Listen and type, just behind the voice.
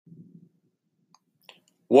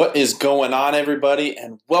What is going on, everybody?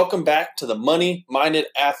 And welcome back to the Money Minded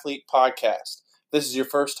Athlete Podcast. This is your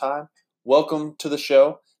first time. Welcome to the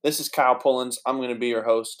show. This is Kyle Pullins. I'm going to be your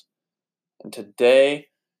host. And today,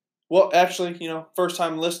 first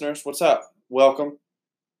time listeners, what's up? Welcome.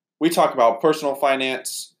 We talk about personal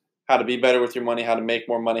finance, how to be better with your money, how to make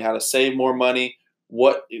more money, how to save more money,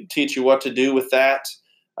 teach you what to do with that.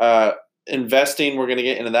 Investing, we're going to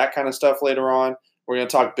get into that kind of stuff later on. We're going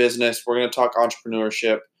to talk business. We're going to talk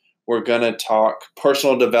entrepreneurship. We're going to talk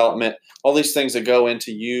personal development, all these things that go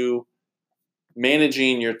into you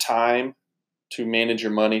managing your time to manage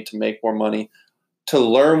your money, to make more money, to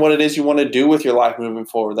learn what it is you want to do with your life moving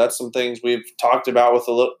forward. That's some things we've talked about with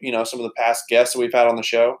some of the past guests that we've had on the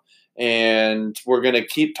show, and we're going to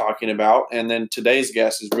keep talking about. And then today's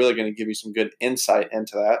guest is really going to give you some good insight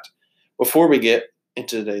into that. Before we get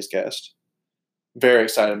into today's guest, very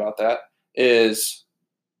excited about that, is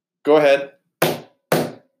go ahead,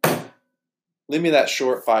 leave me that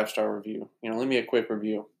short 5-star review. Leave me a quick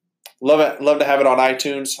review. Love it. Love to have it on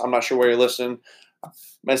iTunes. I'm not sure where you're listening.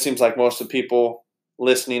 It seems like most of the people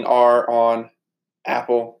listening are on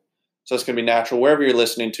Apple, so it's going to be natural. Wherever you're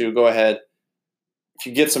listening to, go ahead. If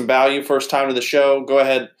you get some value first time to the show, go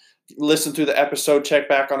ahead, listen through the episode, check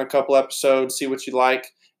back on a couple episodes, see what you like,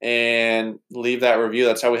 and leave that review.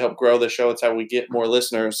 That's how we help grow the show. That's how we get more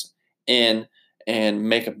listeners in and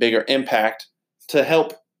make a bigger impact to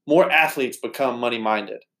help more athletes become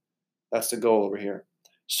money-minded. That's the goal over here.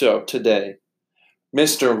 So today,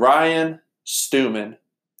 Mr. Ryan Stewman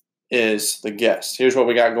is the guest. Here's what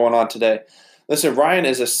we got going on today. Listen, Ryan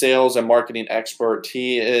is a sales and marketing expert.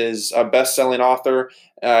 He is a best-selling author.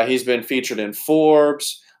 He's been featured in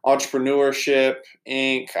Forbes, Entrepreneurship,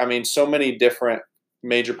 Inc. I mean, so many different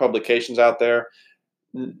major publications out there,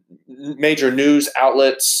 major news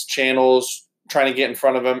outlets, channels trying to get in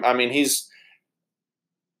front of him. I mean, he's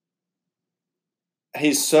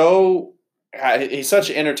such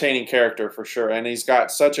an entertaining character for sure, and he's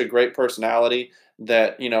got such a great personality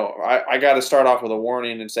that, I got to start off with a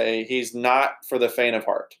warning and say he's not for the faint of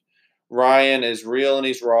heart. Ryan is real and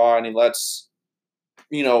he's raw, and he lets,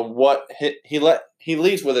 he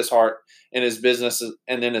leads with his heart in his business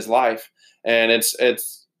and in his life, and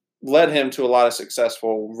it's led him to a lot of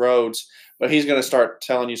successful roads. But he's going to start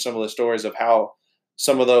telling you some of the stories of how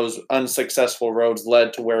some of those unsuccessful roads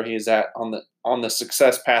led to where he's at on the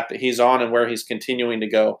success path that he's on and where he's continuing to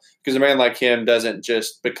go. Because a man like him doesn't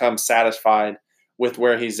just become satisfied with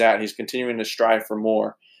where he's at. He's continuing to strive for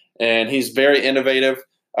more. And he's very innovative.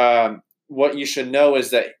 What you should know is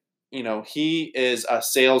that, he is a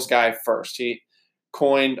sales guy first. He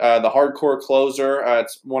coined the Hardcore Closer.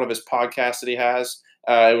 It's one of his podcasts that he has.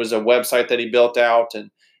 It was a website that he built out, and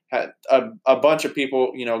had a bunch of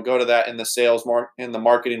people, go to that in the sales in the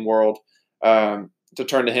marketing world to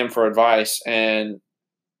turn to him for advice. And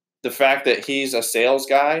the fact that he's a sales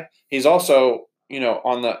guy, he's also,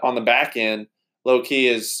 on the back end, low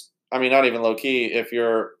key not even low key. If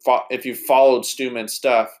you've followed Stewman's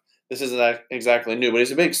stuff, this isn't exactly new, but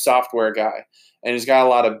he's a big software guy, and he's got a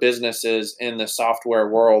lot of businesses in the software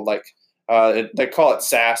world, like they call it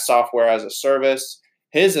SaaS, software as a service.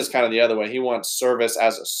 His is kind of the other way. He wants service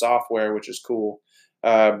as a software, which is cool.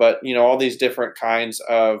 But, all these different kinds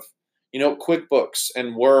of, QuickBooks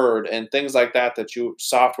and Word and things like that,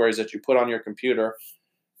 softwares that you put on your computer.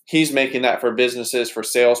 He's making that for businesses, for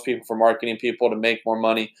salespeople, for marketing people to make more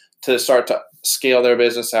money, to start to scale their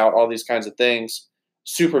business out, all these kinds of things.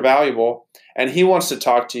 Super valuable. And he wants to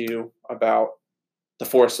talk to you about the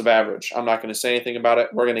force of average. I'm not going to say anything about it.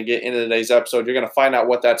 We're going to get into today's episode. You're going to find out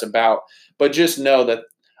what that's about. But just know that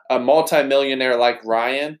a multimillionaire like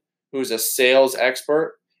Ryan, who's a sales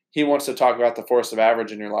expert, he wants to talk about the force of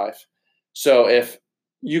average in your life. So if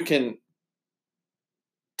you can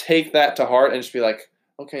take that to heart and just be like,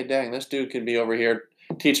 okay, dang, this dude could be over here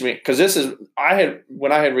teaching me. Because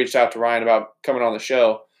when I had reached out to Ryan about coming on the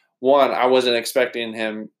show, one, I wasn't expecting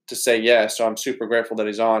him to say yes, so I'm super grateful that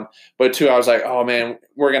he's on. But two, I was like, oh man,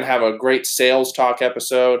 we're going to have a great sales talk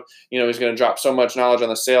episode. He's going to drop so much knowledge on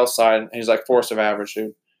the sales side. And he's like, force of average,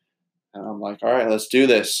 dude. And I'm like, all right, let's do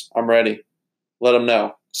this. I'm ready. Let him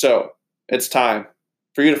know. So it's time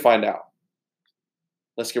for you to find out.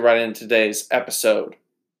 Let's get right into today's episode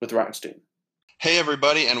with Ryan Stewman. Hey,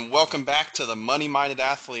 everybody, and welcome back to the Money Minded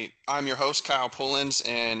Athlete. I'm your host, Kyle Pullins,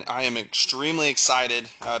 and I am extremely excited.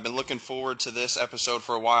 I've been looking forward to this episode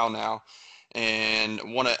for a while now, and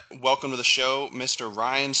want to welcome to the show Mr.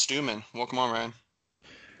 Ryan Stewman. Welcome on, Ryan.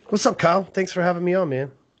 What's up, Kyle? Thanks for having me on,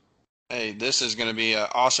 man. Hey, this is going to be an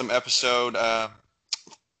awesome episode.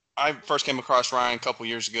 I first came across Ryan a couple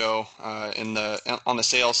years ago on the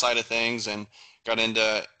sales side of things, and got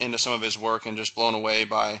into some of his work, and just blown away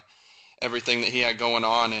by everything that he had going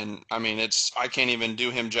on. And I mean, I can't even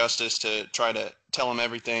do him justice to try to tell him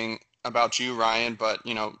everything about you, Ryan. But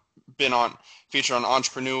been on featured on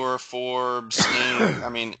Entrepreneur, Forbes, Inc. I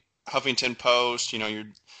mean, Huffington Post. You're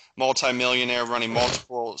multimillionaire, running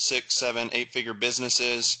multiple 6, 7, 8-figure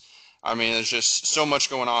businesses. I mean, there's just so much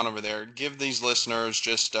going on over there. Give these listeners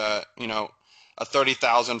just a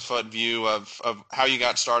 30,000-foot view of how you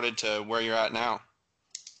got started to where you're at now.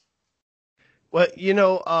 Well,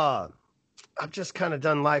 I've just kind of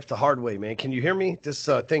done life the hard way, man. Can you hear me? This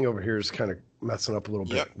thing over here is kind of messing up a little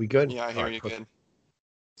bit. Yep. We good? Yeah, I hear you good.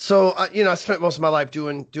 So, I spent most of my life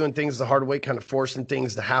doing things the hard way, kind of forcing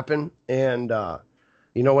things to happen. And,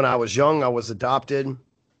 when I was young, I was adopted.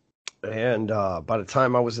 And by the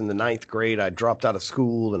time I was in the 9th grade, I dropped out of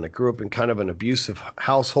school, and I grew up in kind of an abusive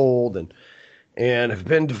household, and have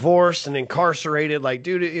been divorced and incarcerated. Like,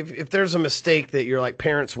 dude, if there's a mistake that your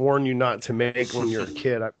parents warn you not to make when you're a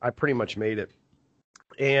kid, I pretty much made it.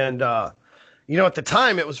 And at the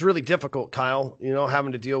time it was really difficult, Kyle.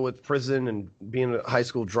 Having to deal with prison and being a high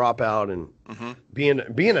school dropout, and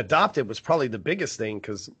being adopted was probably the biggest thing,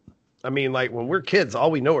 because I mean, when we're kids, all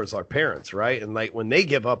we know is our parents, right? And when they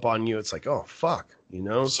give up on you, it's like, oh fuck,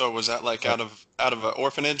 So was that out of an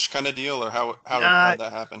orphanage kind of deal, or how did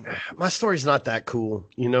that happen? My story's not that cool,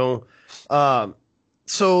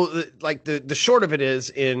 So the short of it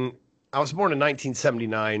is, I was born in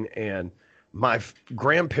 1979, and my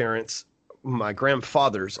grandparents, my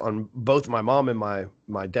grandfathers on both my mom and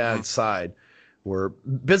my dad's side, were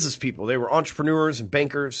business people. They were entrepreneurs and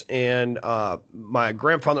bankers, and my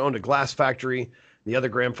grandfather owned a glass factory. The other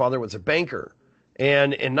grandfather was a banker.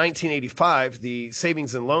 And in 1985, the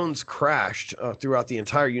savings and loans crashed throughout the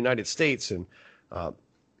entire United States. And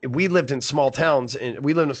we lived in small towns, and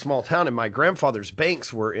we lived in a small town, and my grandfather's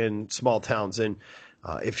banks were in small towns. And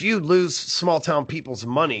if you lose small town people's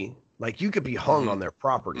money, you could be hung on their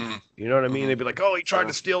property. You know what I mean? They'd be like, oh, he tried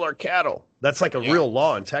to steal our cattle. That's like a real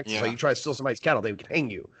law in Texas. Yeah. Like, you try to steal somebody's cattle, they would hang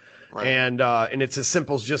you. Right. And it's as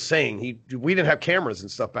simple as just saying we didn't have cameras and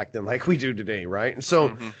stuff back then like we do today, right? And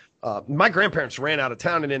so my grandparents ran out of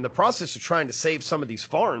town, and in the process of trying to save some of these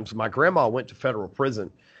farms, my grandma went to federal prison.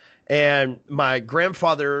 And my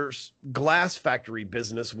grandfather's glass factory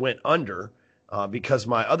business went under, because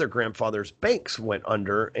my other grandfather's banks went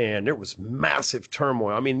under, and there was massive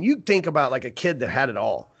turmoil. I mean, you think about a kid that had it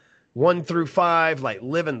all, 1 through 5,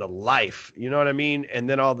 living the life, you know what I mean? And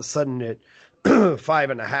then all of a sudden at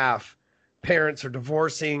 5.5, parents are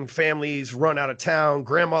divorcing, families run out of town,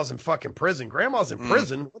 grandma's in fucking prison. Grandma's in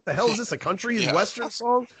prison? What the hell is this, a country western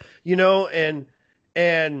song? And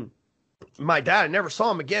my dad, I never saw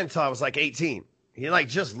him again until I was 18. He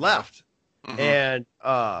just left. And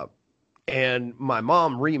my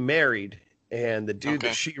mom remarried, and the dude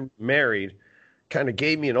that she married kind of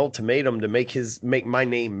gave me an ultimatum to make my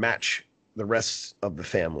name match the rest of the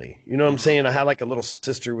family. You know what I'm saying? I had a little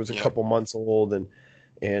sister who was a couple months old, and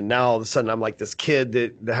now all of a sudden I'm this kid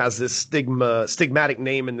that has this stigmatic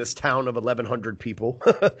name in this town of 1,100 people,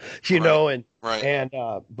 know,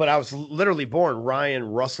 but I was literally born Ryan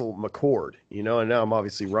Russell McCord, and now I'm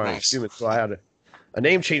obviously Ryan Stewman, so I had a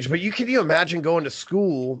name change. But can you imagine going to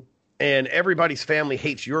school and everybody's family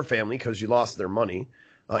hates your family because you lost their money?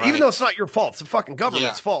 Even though it's not your fault, it's the fucking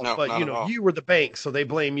government's fault. No, but you were the bank, so they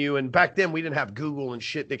blame you. And back then we didn't have Google and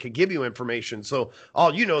shit that could give you information. So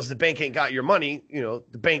all you know is the bank ain't got your money. The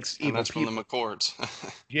bank's evil. And that's people. From the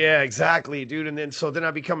McCords. Yeah, exactly, dude. And then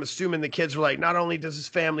I become assuming the kids were not only does his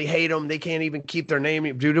family hate him, they can't even keep their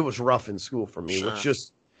name. Dude, it was rough in school for me, which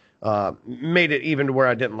just made it even to where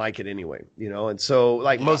I didn't like it anyway, And so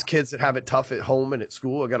most kids that have it tough at home and at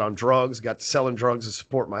school, I got on drugs, got to selling drugs to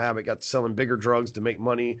support my habit, got to selling bigger drugs to make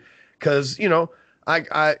money. Cause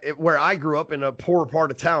where I grew up in a poorer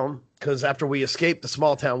part of town, cause after we escaped the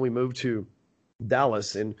small town, we moved to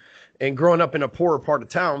Dallas, and growing up in a poorer part of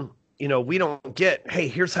town, we don't get, hey,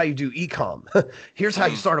 here's how you do e-com. Here's how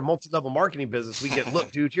you start a multi-level marketing business. We get,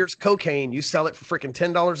 look, dude, here's cocaine. You sell it for freaking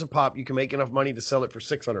 $10 a pop. You can make enough money to sell it for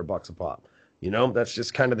 $600 a pop. That's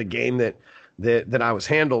just kind of the game that I was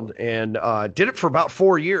handled, and did it for about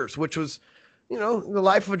 4 years, which was, the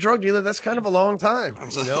life of a drug dealer. That's kind of a long time.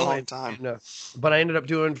 That's a long time. But I ended up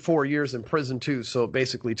doing 4 years in prison too. So it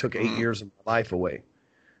basically took 8 years of my life away,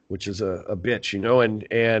 which is a bitch,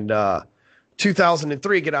 and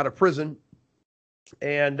 2003, get out of prison.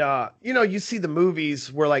 And, you see the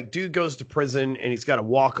movies where dude goes to prison and he's got to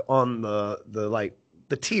walk on the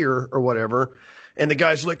tier or whatever. And the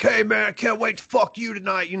guy's like, hey, man, I can't wait to fuck you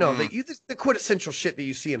tonight. You know, the quintessential shit that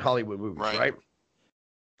you see in Hollywood movies, right?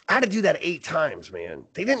 I had to do that 8 times, man.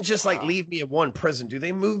 They didn't just like leave me in one prison, dude.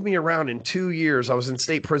 They moved me around in 2 years. I was in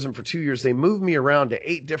state prison for 2 years. They moved me around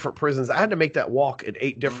to 8 different prisons. I had to make that walk at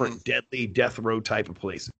 8 different deadly death row type of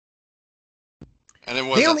places. And it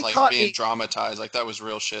wasn't like being dramatized. Like that was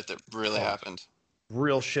real shit that really happened.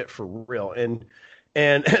 Real shit for real. And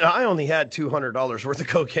I only had $200 worth of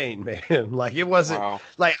cocaine, man. Like it wasn't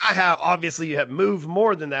like obviously you have moved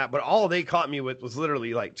more than that, but all they caught me with was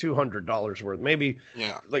literally like $200 worth. Maybe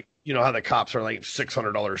like, you know how the cops are like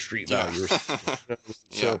 $600 street value.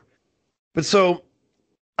 So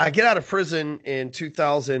I get out of prison in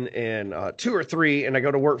 2002 or 3 and I go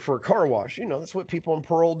to work for a car wash. You know, that's what people on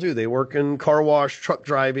parole do. They work in car wash, truck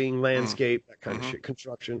driving, landscape, that kind of shit,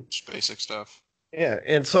 construction. Just basic stuff. Yeah,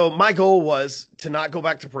 and so my goal was to not go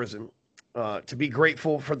back to prison, to be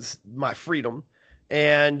grateful for my freedom,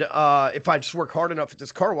 and if I just work hard enough at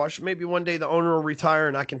this car wash, maybe one day the owner will retire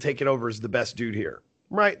and I can take it over as the best dude here.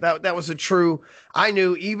 Right? That was a true. I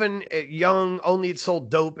knew even at young, only had sold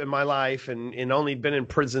dope in my life and only been in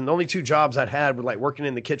prison. The only 2 jobs I'd had were like working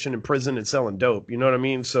in the kitchen in prison and selling dope. You know what I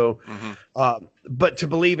mean? So, but to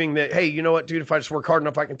believing that, hey, you know what, dude, if I just work hard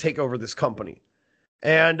enough, I can take over this company.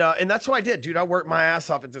 And that's what I did, dude. I worked my ass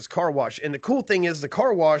off at this car wash. And the cool thing is the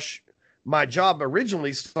car wash, my job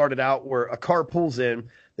originally started out where a car pulls in.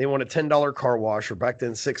 They want a $10 car wash, or back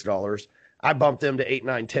then $6. I bumped them to 8,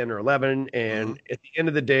 9, 10, or 11. And at the end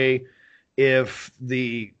of the day, if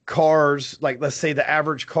the cars, like let's say the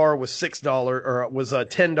average car was $6 or was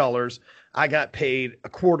 $10, I got paid a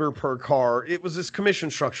quarter per car. It was this commission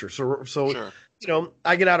structure. So sure. You know,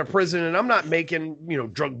 I get out of prison and I'm not making, you know,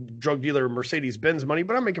 drug dealer Mercedes-Benz money,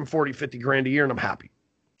 but I'm making 40, 50 grand a year and I'm happy.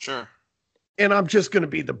 Sure. And I'm just going to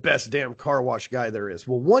be the best damn car wash guy there is.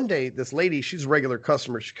 Well, one day this lady, she's a regular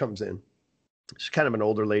customer. She comes in. She's kind of an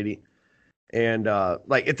older lady. And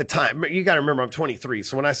like at the time, you got to remember I'm 23.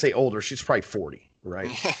 So when I say older, she's probably 40.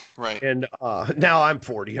 Right. Right. And now I'm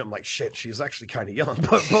 40. I'm like, shit, she's actually kind of young,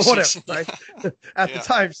 but whatever. Right. At the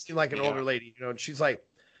time, she seemed like an older lady, you know, and she's like,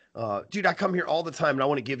 dude, I come here all the time and I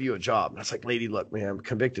want to give you a job. And I was like, lady, look, man, I'm a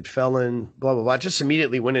convicted felon, blah, blah, blah. I just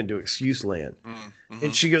immediately went into excuse land.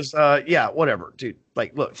 And she goes, yeah, whatever, dude.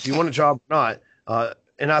 Like, look, do you want a job or not?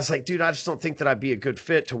 And I was like, dude, I just don't think that I'd be a good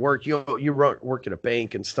fit to work. You work at a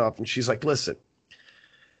bank and stuff. And she's like, listen,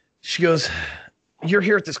 she goes, you're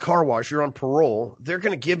here at this car wash. You're on parole. They're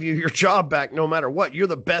going to give you your job back no matter what. You're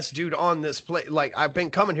the best dude on this place. Like, I've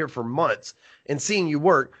been coming here for months and seeing you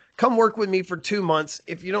work. Come work with me for 2 months.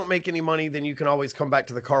 If you don't make any money, then you can always come back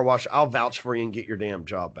to the car wash. I'll vouch for you and get your damn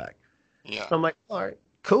job back. Yeah. So I'm like, all right,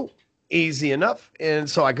 cool. Easy enough. And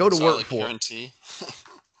so I go to work for guarantee.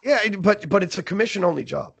 Yeah, but it's a commission only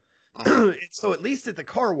job. So at least at the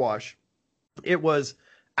car wash, it was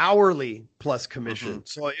hourly plus commission.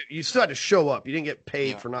 So you still had to show up. You didn't get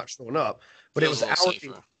paid for not showing up, but it was hourly.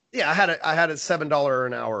 Safer. Yeah, I had a $7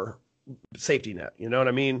 an hour safety net. You know what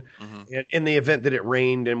I mean? In the event that it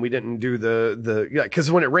rained and we didn't do because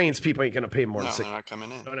when it rains, people ain't gonna pay more. No, they're not coming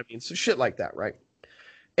in. You know what I mean? So shit like that, right?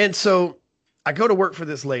 And so I go to work for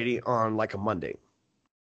this lady on like a Monday.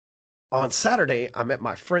 On Saturday, I'm at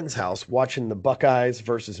my friend's house watching the Buckeyes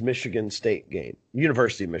versus Michigan State game.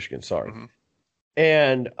 University of Michigan, sorry.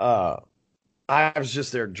 And I was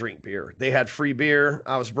just there to drink beer. They had free beer.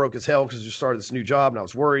 I was broke as hell because I just started this new job and I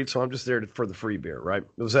was worried. So I'm just there for the free beer, right?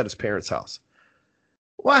 It was at his parents' house.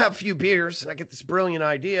 Well, I have a few beers and I get this brilliant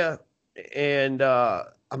idea. And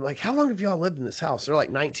I'm like, how long have y'all lived in this house? They're like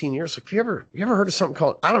 19 years. Like, you ever heard of something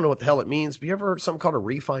called, I don't know what the hell it means, but you ever heard of something called a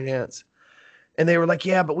refinance? And they were like,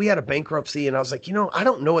 yeah, but we had a bankruptcy. And I was like, you know, I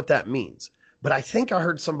don't know what that means. But I think I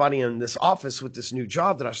heard somebody in this office with this new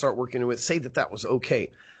job that I start working with say that was okay.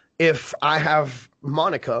 If I have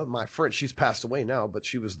Monica, my friend, she's passed away now, but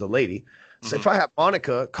she was the lady. So if I have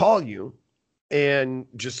Monica call you and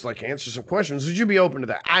just like answer some questions, would you be open to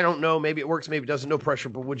that? I don't know. Maybe it works, maybe it doesn't. No pressure,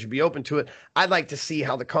 but would you be open to it? I'd like to see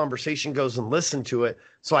how the conversation goes and listen to it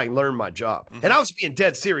so I can learn my job. And I was being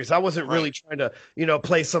dead serious. I wasn't really trying to, you know,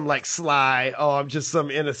 play some like sly, oh, I'm just some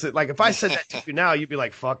innocent. Like if I said that to you now, you'd be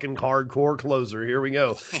like, fucking hardcore closer. Here we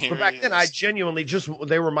go. But back then I genuinely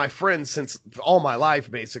they were my friends since all my life,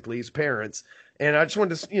 basically, his parents. And I just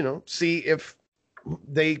wanted to, you know, see if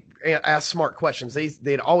they asked smart questions.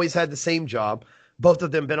 They'd always had the same job. Both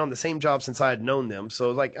of them been on the same job since I had known them.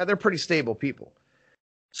 So like they're pretty stable people.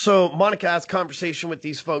 So Monica has conversation with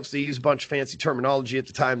these folks. They use a bunch of fancy terminology at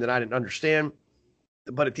the time that I didn't understand.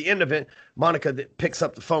 But at the end of it, Monica picks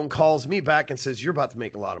up the phone, calls me back and says, you're about to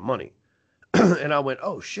make a lot of money. And I went,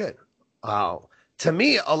 oh shit. Wow. to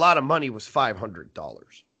me, a lot of money was $500,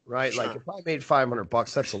 right? Sure. Like if I made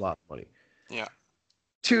 $500, that's a lot of money. Yeah.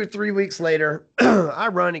 2 or 3 weeks later, I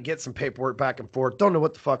run and get some paperwork back and forth. Don't know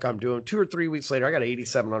what the fuck I'm doing. 2 or 3 weeks later, I got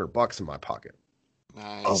 $8,700 in my pocket.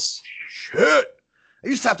 Oh Nice. shit! I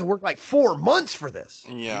used to have to work like 4 months for this.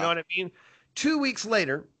 Yeah. You know what I mean? 2 weeks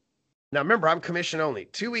later, now remember, I'm commission only.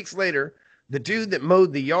 2 weeks later, the dude that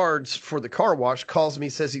mowed the yards for the car wash calls me,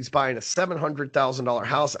 says he's buying a $700,000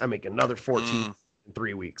 house. I make another 14 in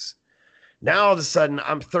 3 weeks. Now all of a sudden,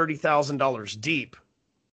 I'm $30,000 deep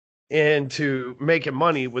into making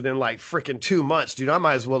money within like freaking 2 months. Dude, I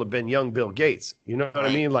might as well have been young Bill Gates. You know what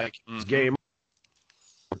I mean? Like, it's game.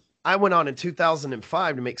 I went on in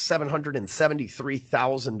 2005 to make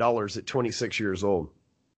 $773,000 at 26 years old.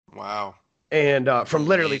 Wow. And from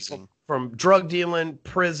literally Amazing. from drug dealing,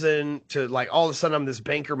 prison, to like all of a sudden I'm this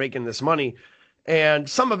banker making this money. And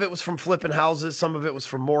some of it was from flipping houses, some of it was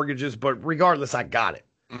from mortgages, but regardless, I got it.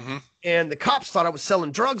 Mm-hmm. And the cops thought I was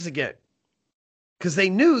selling drugs again, because they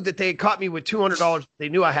knew that they had caught me with $200. They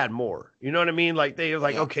knew I had more. You know what I mean? Like, they were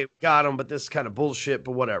like, okay, we got them, but this is kind of bullshit,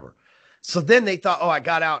 but whatever. So then they thought, oh, I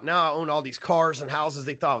got out. Now I own all these cars and houses.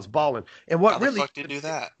 They thought I was balling. And what How really the fuck did you do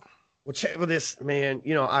that? Well, check with this, man.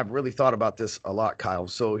 You know, I've really thought about this a lot, Kyle.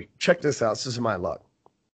 So check this out. This is my luck.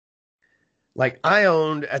 Like, I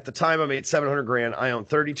owned, at the time I made 700 grand, I owned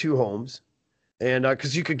 32 homes. And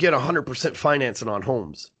because you could get 100% financing on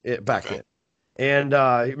homes back then. And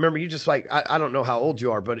remember, you just like, I don't know how old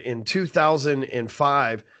you are, but in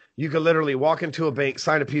 2005, you could literally walk into a bank,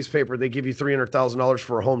 sign a piece of paper. They give you $300,000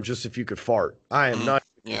 for a home just if you could fart. I am not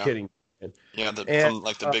kidding. Yeah, from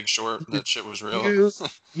like The Big Short, that shit was real.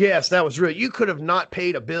 Yes, that was real. You could have not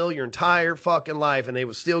paid a bill your entire fucking life, and they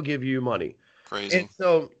would still give you money. Crazy. And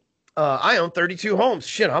so I own 32 homes.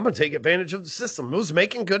 Shit, I'm going to take advantage of the system. I was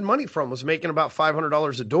making good money from. Was making about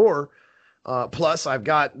 $500 a door. Plus, I've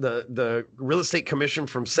got the real estate commission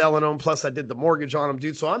from selling them. Plus, I did the mortgage on them,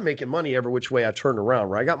 dude. So I'm making money every which way I turn around,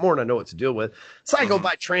 right? I got more than I know what to deal with. So I go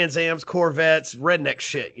buy Trans Ams, Corvettes, redneck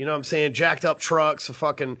shit. You know what I'm saying? Jacked up trucks, a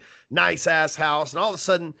fucking nice ass house. And all of a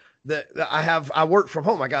sudden, I work from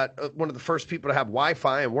home. I got one of the first people to have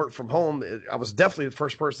Wi-Fi and work from home. I was definitely the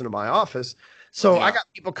first person in my office. So I got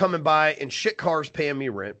people coming by in shit cars paying me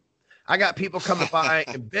rent. I got people coming by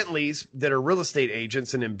in Bentleys that are real estate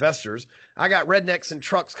agents and investors. I got rednecks and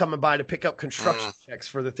trucks coming by to pick up construction checks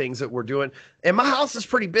for the things that we're doing. And my house is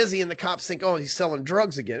pretty busy, and the cops think, oh, he's selling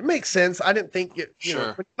drugs again. It makes sense. I didn't think it, you know,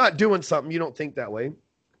 when you're not doing something, you don't think that way.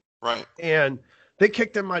 Right. And they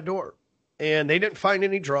kicked in my door, and they didn't find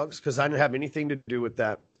any drugs because I didn't have anything to do with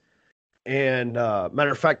that. And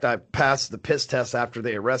matter of fact, I passed the piss test after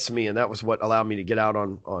they arrested me, and that was what allowed me to get out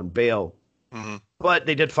on bail. Mm-hmm. But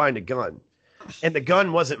they did find a gun, and the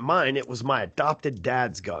gun wasn't mine. It was my adopted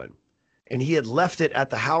dad's gun, and he had left it at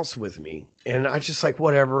the house with me. And I just like,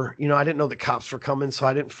 whatever, you know, I didn't know the cops were coming. So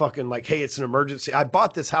I didn't fucking like, hey, it's an emergency. I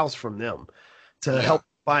bought this house from them to help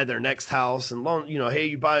buy their next house. And loan, you know, hey,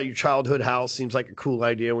 you buy your childhood house. Seems like a cool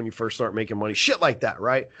idea when you first start making money, shit like that.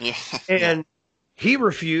 Right. Yeah. And he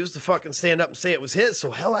refused to fucking stand up and say it was his.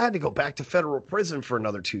 So hell, I had to go back to federal prison for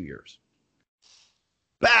another 2 years.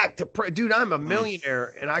 Back to dude, I'm a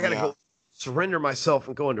millionaire, and I gotta go surrender myself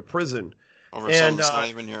and go into prison over something that's not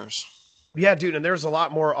even yours. Yeah, dude, and there's a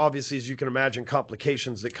lot more, obviously, as you can imagine,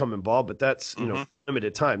 complications that come involved, but that's you know,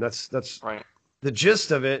 limited time. That's right. The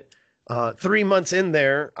gist of it. 3 months in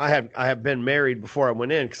there, I have been married before I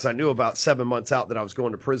went in, because I knew about 7 months out that I was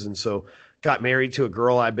going to prison. So got married to a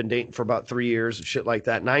girl I'd been dating for about 3 years and shit like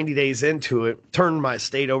that. 90 days into it, turned my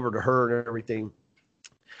estate over to her and everything.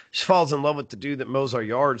 She falls in love with the dude that mows our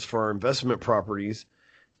yards for our investment properties,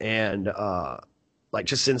 and like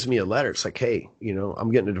just sends me a letter. It's like, hey, you know,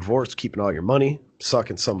 I'm getting a divorce, keeping all your money,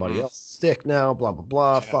 sucking somebody else's dick now, blah blah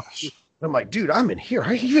blah. Fuck you. I'm like, dude, I'm in here.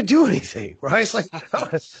 I didn't even do anything, right? It's like,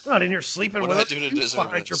 I'm not in here sleeping with you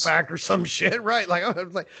behind your back or some shit, right? Like, I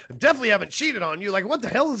was like, I definitely haven't cheated on you. Like, what the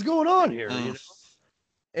hell is going on here? You know?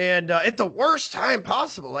 And at the worst time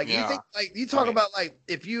possible. Like, you think, like, you talk about, like,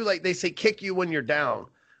 if you, like, they say kick you when you're down.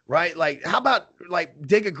 Right? Like, how about like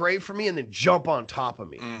dig a grave for me and then jump on top of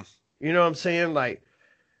me? You know what I'm saying? Like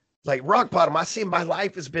rock bottom. I see my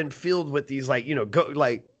life has been filled with these, like, you know, go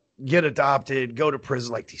like get adopted, go to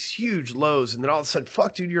prison, like these huge lows. And then all of a sudden,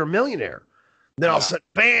 fuck, dude, you're a millionaire. And then all of a sudden,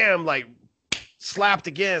 bam, like slapped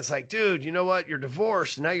again. It's like, dude, you know what? You're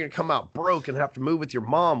divorced. And now you're going to come out broke and have to move with your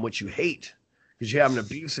mom, which you hate because you have an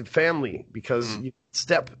abusive family because you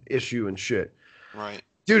step issue and shit. Right.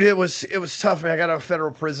 Dude, it was tough, man. I got out of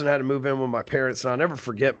federal prison. I had to move in with my parents, and I'll never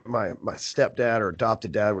forget my stepdad or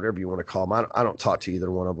adopted dad, whatever you want to call him. I don't talk to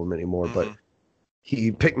either one of them anymore, but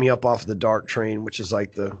he picked me up off the DART train, which is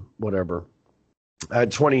like the whatever. I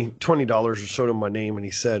had $20 or so to my name, and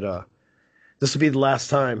he said, "This will be the last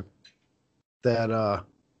time that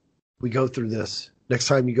we go through this. Next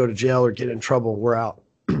time you go to jail or get in trouble, we're out."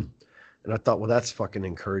 And I thought, well, that's fucking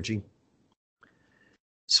encouraging,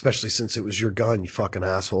 especially since it was your gun, you fucking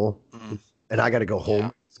asshole. Mm. And I got to go home.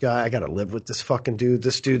 Yeah. This guy, I got to live with this fucking dude.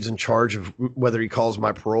 This dude's in charge of whether he calls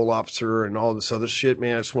my parole officer and all this other shit,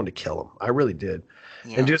 man. I just wanted to kill him. I really did.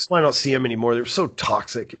 Yeah. And just why don't see him anymore? They were so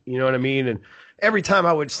toxic. You know what I mean? And every time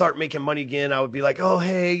I would start making money again, I would be like, oh,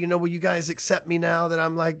 hey, will you guys accept me now that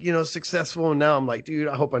I'm like, successful? And now I'm like, dude,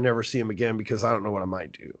 I hope I never see him again because I don't know what I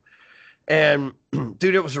might do. And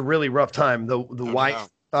dude, it was a really rough time. The wife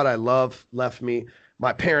thought I loved left me.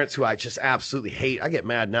 My parents, who I just absolutely hate, I get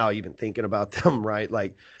mad now even thinking about them, right?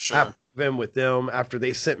 Like, Sure. I've been with them after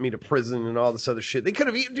they sent me to prison and all this other shit. They could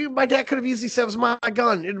have, dude, my dad could have easily said it was my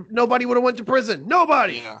gun. And nobody would have went to prison.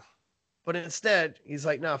 Nobody. Yeah. But instead, he's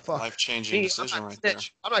like, nah, fuck. Life-changing decision right there.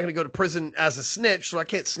 I'm not going to go to prison as a snitch, so I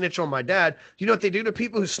can't snitch on my dad. You know what they do to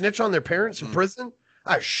people who snitch on their parents in prison?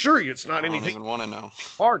 I assure you it's not anything. I don't even want to know.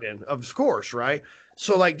 Pardon, of course, right?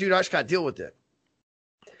 So, like, dude, I just got to deal with it.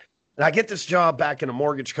 And I get this job back in a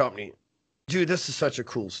mortgage company. Dude, this is such a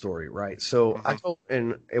cool story, right? So I go,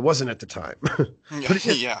 and it wasn't at the time.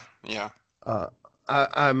 Yeah.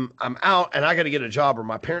 I'm out, and I got to get a job, or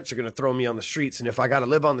my parents are going to throw me on the streets. And if I got to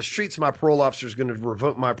live on the streets, my parole officer is going to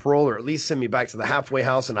revoke my parole, or at least send me back to the halfway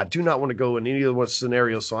house. And I do not want to go in any of those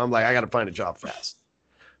scenarios. So I'm like, I got to find a job fast.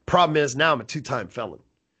 Problem is, now I'm a 2-time felon.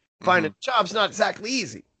 Finding a job's not exactly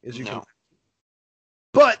easy, as you can.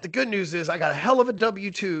 But the good news is I got a hell of a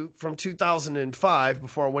W-2 from 2005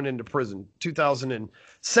 before I went into prison.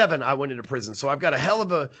 2007, I went into prison. So I've got a hell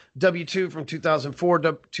of a W-2 from 2004,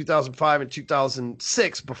 2005, and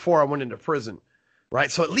 2006 before I went into prison,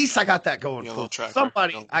 right? So at least I got that going for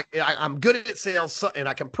somebody. I'm good at sales, and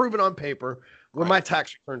I can prove it on paper with my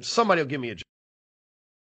tax returns. Somebody will give me a job.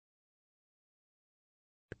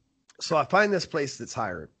 So I find this place that's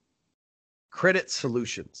hiring. Credit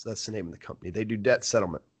Solutions, that's the name of the company. They do debt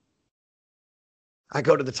settlement. I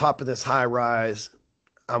go to the top of this high rise.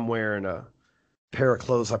 I'm wearing a pair of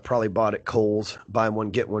clothes I probably bought at Kohl's, buy one,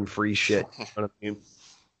 get one free shit. You know what I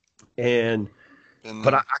mean?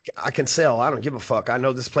 But I can sell. I don't give a fuck. I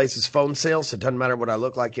know this place is phone sales, so it doesn't matter what I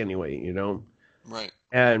look like anyway, Right.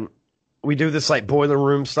 And we do this like boiler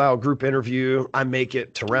room style group interview. I make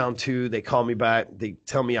it to round 2. They call me back. They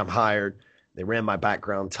tell me I'm hired. They ran my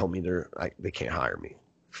background, tell me they can't hire me.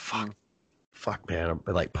 Fuck, man. I'm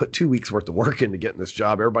like, put 2 weeks worth of work into getting this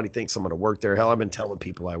job. Everybody thinks I'm going to work there. Hell, I've been telling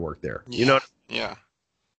people I work there. Yeah. You know? Yeah.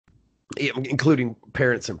 Including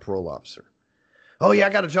parents and parole officer. Oh, yeah, I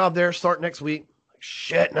got a job there. Start next week.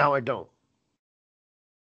 Shit, now I don't.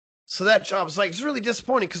 So that job was like, it's really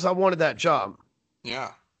disappointing because I wanted that job.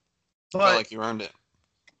 Yeah. But, felt like you earned it.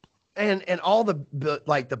 And all the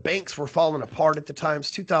banks were falling apart at the time. It's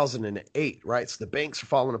 2008, right? So the banks are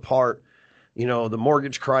falling apart. The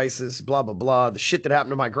mortgage crisis, blah, blah, blah. The shit that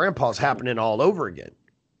happened to my grandpa's happening all over again.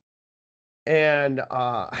 And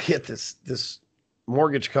I get this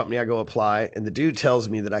mortgage company. I go apply, and the dude tells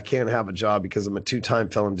me that I can't have a job because I'm a 2-time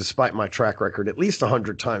felon, despite my track record at least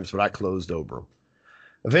 100 times, but I closed over him.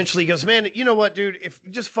 Eventually he goes, man, you know what, dude? If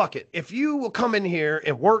just fuck it. If you will come in here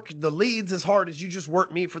and work the leads as hard as you just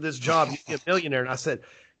worked me for this job, you'll be a millionaire. And I said,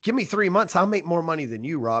 give me 3 months. I'll make more money than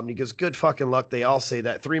you, Rob. And he goes, good fucking luck. They all say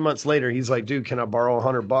that. 3 months later, he's like, dude, can I borrow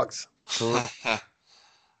 $100?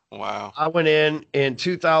 Wow. I went in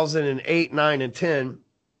 2008, 9, and 10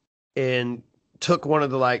 and took one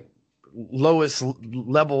of the lowest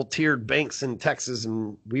level tiered banks in Texas,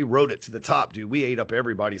 and we rode it to the top, dude. We ate up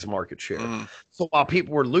everybody's market share. So while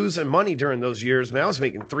people were losing money during those years, man, I was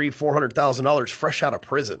making $300,000-$400,000 fresh out of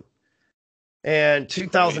prison. And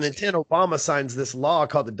 2010, Obama signs this law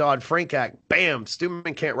called the Dodd-Frank Act. Bam,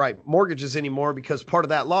 Stewman can't write mortgages anymore because part of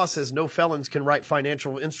that law says no felons can write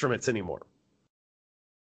financial instruments anymore.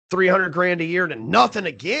 $300,000 a year to nothing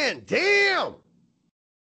again. Damn.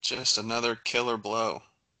 Just another killer blow.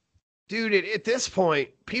 Dude, at this point,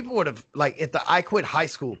 people would have, I quit high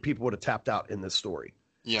school, people would have tapped out in this story.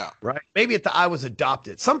 Yeah. Right? Maybe I was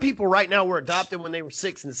adopted. Some people right now were adopted when they were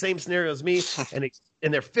 6 in the same scenario as me, and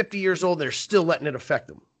they're 50 years old, and they're still letting it affect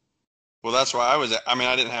them. Well, that's why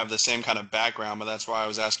I didn't have the same kind of background, but that's why I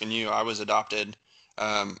was asking you. I was adopted.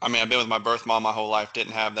 I've been with my birth mom my whole life,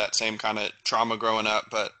 didn't have that same kind of trauma growing up,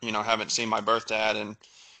 but, haven't seen my birth dad in,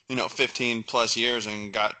 15 plus years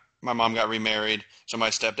and my mom got remarried. So my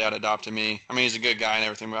stepdad adopted me. He's a good guy and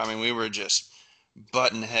everything, but we were just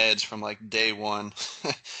button heads from day one.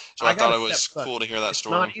 So I thought it was cool to hear that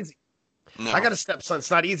story. It's not easy. I No. got a stepson.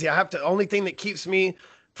 It's not easy. I have to, only thing that keeps me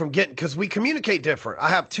from getting, because we communicate different. I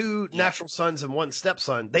have two Yeah. natural sons and one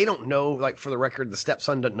stepson. They don't know, like, for the record, the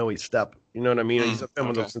stepson doesn't know he's step. You know what I mean? He's been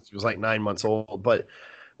with Okay. him since he was like 9 months old.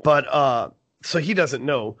 So he doesn't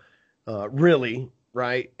know, really,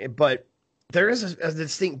 right? But there is a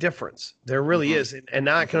distinct difference. There really is. And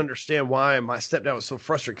now I can understand why my stepdad was so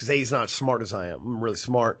frustrated, because he's not as smart as I am. I'm really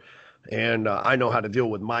smart. And I know how to deal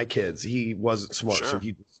with my kids. He wasn't smart, so Sure.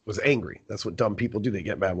 he was angry. That's what dumb people do. They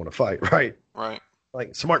get mad, want to fight, right? Right.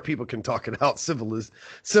 Like smart people can talk it out,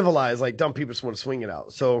 civilized. Like dumb people just want to swing it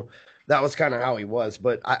out. So that was kind of how he was.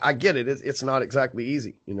 But I get it. It's not exactly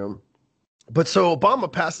easy, you know. But so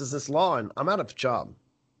Obama passes this law, and I'm out of a job.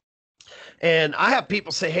 And I have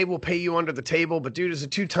people say, "Hey, we'll pay you under the table." But dude, as a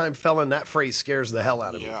two-time felon, that phrase scares the hell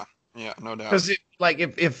out of me. Yeah. Yeah. No doubt. Because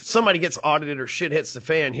if somebody gets audited or shit hits the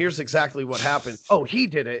fan, here's exactly what happened. Oh, he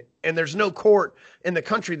did it, and there's no court in the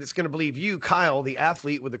country that's going to believe you, Kyle, the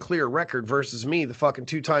athlete with a clear record, versus me, the fucking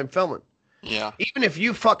two-time felon. Yeah. Even if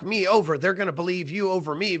you fuck me over, they're going to believe you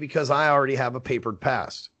over me because I already have a papered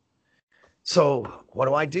past. So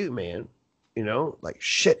what do, man? You know, like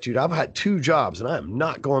shit, dude. I've had 2 jobs, and I am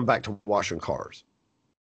not going back to washing cars.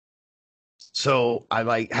 So I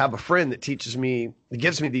like have a friend that gives me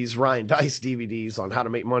these Ryan Dice DVDs on how to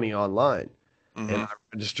make money online. And I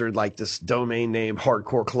registered like this domain name,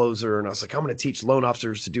 Hardcore Closer. And I was like, I'm going to teach loan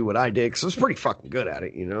officers to do what I did, because I was pretty fucking good at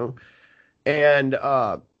it, you know? And,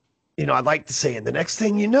 I'd like to say, and the next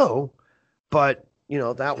thing you know, but,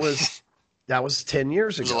 that was 10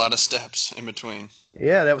 years ago. There's a lot of steps in between.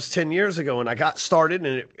 Yeah, that was 10 years ago. And I got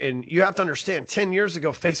started. And you have to understand, 10 years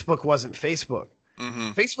ago, Facebook wasn't Facebook.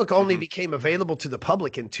 Facebook only became available to the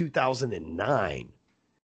public in 2009.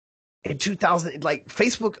 In 2000, like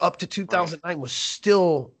Facebook up to 2009 was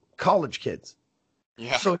still college kids.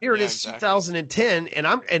 Yeah. So here it is, exactly.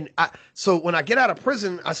 2010, so when I get out of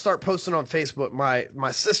prison, I start posting on Facebook.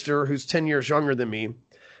 My sister, who's 10 years younger than me,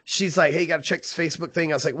 she's like, "Hey, you got to check this Facebook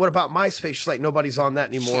thing." I was like, "What about MySpace?" She's like, "Nobody's on that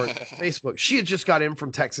anymore." Facebook. She had just got in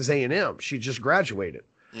from Texas A&M. She just graduated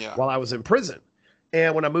while I was in prison.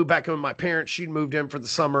 And when I moved back in with my parents, she'd moved in for the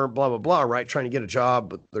summer, blah, blah, blah, right? Trying to get a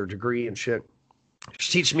job with their degree and shit.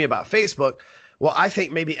 She's teaching me about Facebook. Well, I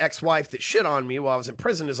think maybe ex-wife that shit on me while I was in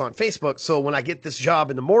prison is on Facebook. So when I get this job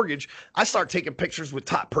in the mortgage, I start taking pictures with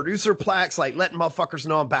top producer plaques, like letting motherfuckers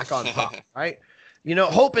know I'm back on top, right?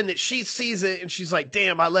 Hoping that she sees it and she's like,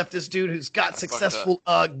 "Damn, I left this dude who's got successful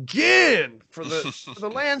again for the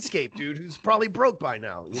landscape dude who's probably broke by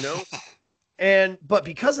now, But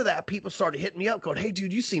because of that, people started hitting me up going, "Hey,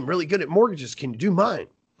 dude, you seem really good at mortgages. Can you do mine?"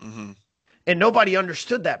 And nobody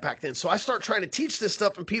understood that back then. So I start trying to teach this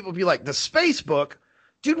stuff, and people be like, "The space book?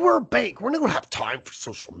 Dude, we're a bank. We're not going to have time for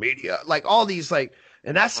social media." Like all these, and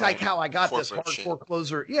that's like how I got this hardcore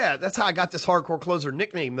closer. Yeah, that's how I got this hardcore closer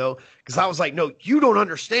nickname, though, because I was like, "No, you don't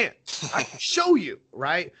understand. I can show you,"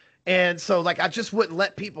 right? And so, I just wouldn't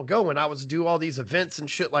let people go, and I was do all these events and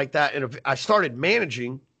shit like that. And I started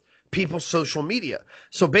managing people's social media.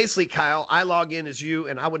 So basically, Kyle, I log in as you,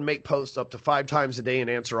 and I would make posts up to 5 times a day and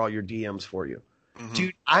answer all your DMs for you.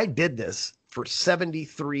 Dude, I did this for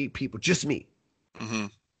 73 people, just me.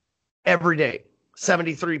 Every day,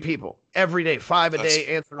 73 people. Every day, 5 a day,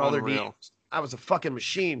 answering all their DMs. I was a fucking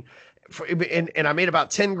machine. And I made about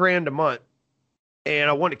 10 grand a month. And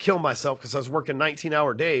I wanted to kill myself because I was working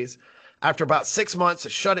 19-hour days. After about 6 months, I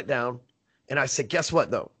shut it down. And I said, guess what,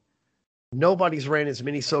 though? Nobody's ran as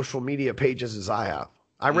many social media pages as I have.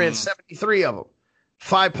 I ran 73 of them.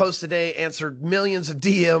 5 posts a day, answered millions of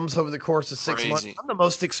DMs over the course of 6 months. I'm the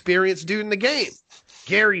most experienced dude in the game.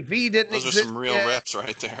 Gary V didn't exist. Those are some real reps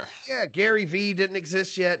right there. Yeah, Gary V didn't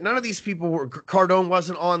exist yet. None of these people were, Cardone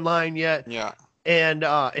wasn't online yet. Yeah. And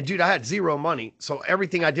dude, I had 0 money. So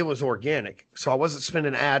everything I did was organic. So I wasn't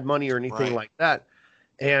spending ad money or anything like that.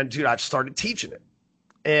 And dude, I started teaching it.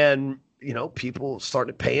 And people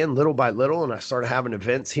started paying little by little, and I started having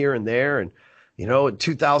events here and there. And, in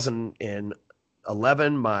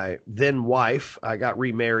 2011, my then wife, I got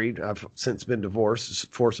remarried. I've since been divorced. It's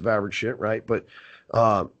force of average shit, right? But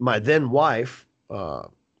my then wife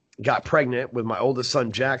got pregnant with my oldest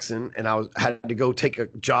son, Jackson, and I had to go take a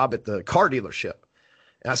job at the car dealership.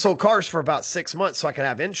 And I sold cars for about 6 months so I could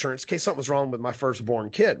have insurance in case something was wrong with my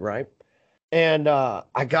firstborn kid, right? And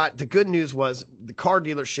the good news was the car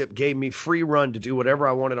dealership gave me free run to do whatever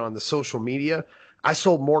I wanted on the social media. I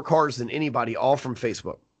sold more cars than anybody, all from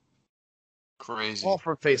Facebook. Crazy. All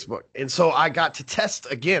from Facebook. And so I got to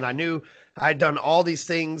test again. I knew I'd done all these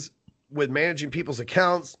things with managing people's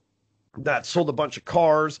accounts, that sold a bunch of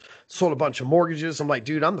cars, sold a bunch of mortgages. I'm like,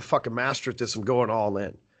 dude, I'm the fucking master at this. I'm going all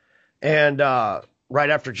in. And right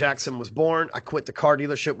after Jackson was born. I quit the car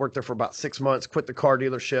dealership, worked there for about 6 months, quit the car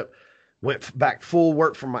dealership, went back full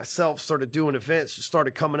work for myself, started doing events, just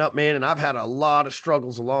started coming up, man. And I've had a lot of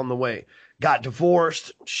struggles along the way. Got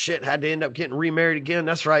divorced, shit, had to end up getting remarried again.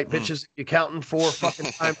 That's right, bitches. You're counting 4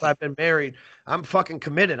 fucking times I've been married. I'm fucking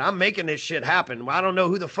committed. I'm making this shit happen. I don't know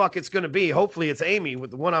who the fuck it's going to be. Hopefully it's Amy with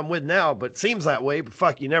the one I'm with now, but it seems that way. But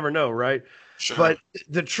fuck, you never know, right? Sure. But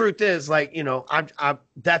the truth is, like, you know, I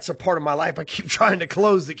that's a part of my life I keep trying to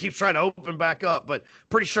close, that keeps trying to open back up. But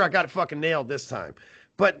pretty sure I got it fucking nailed this time.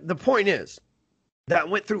 But the point is, that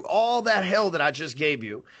went through all that hell that I just gave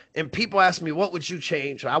you. And people ask me, what would you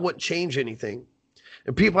change? I wouldn't change anything.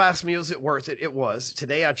 And people ask me, was it worth it? It was.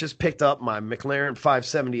 Today, I just picked up my McLaren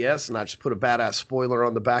 570S, and I just put a badass spoiler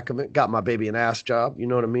on the back of it. Got my baby an ass job. You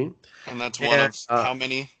know what I mean? And that's one of how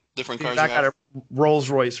many different cars I you have? got a Rolls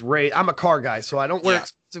Royce Wraith. I'm a car guy, so I don't wear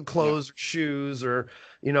expensive clothes or shoes, or,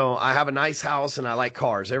 you know, I have a nice house and I like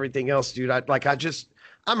cars. Everything else, dude,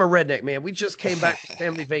 I'm a redneck, man. We just came back from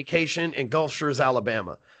family vacation in Gulf Shores,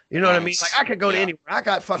 Alabama. You know what I mean? Like, I could go to anywhere. I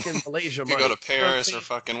got fucking Malaysia money. You go to Paris or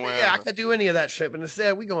fucking wherever. Yeah, I could do any of that shit. But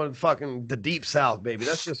instead, we going to fucking the deep south, baby.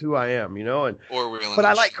 That's just who I am, you know? But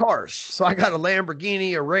I like cars. So I got a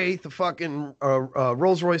Lamborghini, a Wraith, a fucking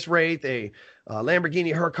Rolls Royce Wraith, a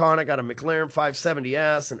Lamborghini Huracan. I got a McLaren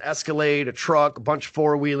 570S, an Escalade, a truck, a bunch of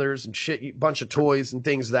four-wheelers and shit, a bunch of toys and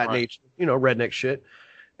things of that nature. You know, redneck shit.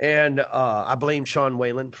 And I blame Sean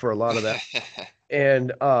Whalen for a lot of that.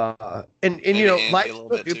 and you know, like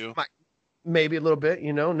maybe a little bit,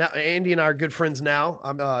 you know. Now Andy and I are good friends now.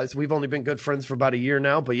 We've only been good friends for about a year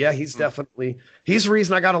now, but yeah, he's definitely the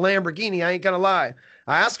reason I got a Lamborghini. I ain't gonna lie.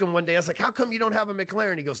 I asked him one day, I was like, "How come you don't have a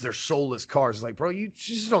McLaren?" He goes, "They're soulless cars." Like, bro, you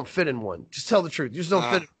just don't fit in one. Just tell the truth. You just don't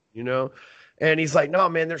fit in, you know. And he's like, "No,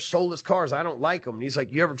 man, they're soulless cars. I don't like them." And he's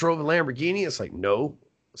like, "You ever drove a Lamborghini?" It's like, "No."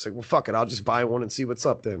 It's like, well, fuck it. I'll just buy one and see what's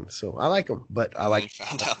up then. So I like them, but I like. You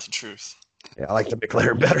found out the truth. Yeah, I like the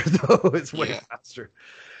McLaren better though. It's way faster.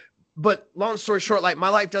 But long story short, like, my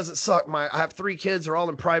life doesn't suck. I have 3 kids. They're all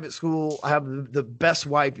in private school. I have the best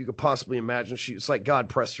wife you could possibly imagine. It's like God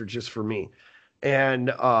pressed her just for me. And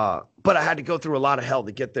but I had to go through a lot of hell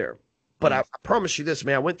to get there. But I promise you this,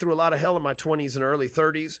 man. I went through a lot of hell in my 20s and early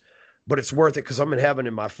 30s, but it's worth it because I'm in heaven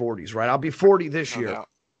in my 40s. Right? I'll be 40 this year.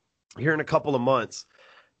 Here in a couple of months.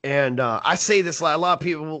 And I say this, like, a lot of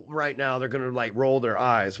people right now, they're going to like roll their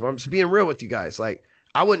eyes. But I'm just being real with you guys. Like,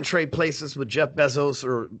 I wouldn't trade places with Jeff Bezos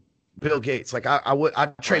or Bill Gates. Like,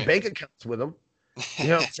 I'd trade bank accounts with them. You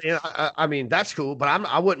know what I'm saying? I mean, that's cool, but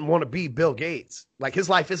I wouldn't want to be Bill Gates. Like, his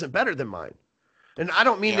life isn't better than mine. And I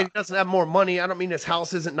don't mean that he doesn't have more money. I don't mean his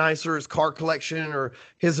house isn't nicer, his car collection, or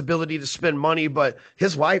his ability to spend money. But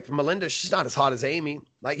his wife, Melinda, she's not as hot as Amy.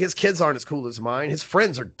 Like, his kids aren't as cool as mine. His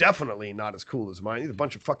friends are definitely not as cool as mine. He's a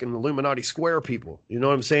bunch of fucking Illuminati square people. You know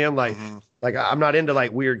what I'm saying? Like, like, I'm not into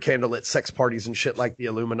like weird candlelit sex parties and shit like the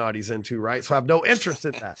Illuminati's into, right? So I have no interest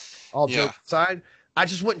in that. All jokes aside, I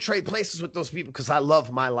just wouldn't trade places with those people because I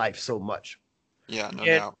love my life so much. Yeah, no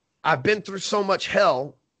doubt. I've been through so much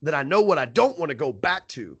hell that I know what I don't want to go back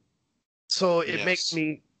to. So it makes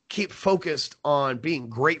me keep focused on being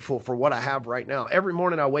grateful for what I have right now. Every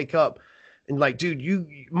morning I wake up and, like, dude,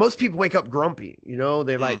 most people wake up grumpy, you know,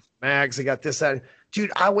 they like mags, they got this, that.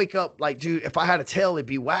 Dude, I wake up like, dude, if I had a tail, it'd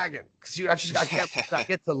be wagging. Cause dude, I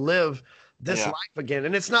get to live this life again.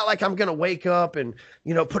 And it's not like I'm going to wake up and,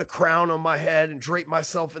 you know, put a crown on my head and drape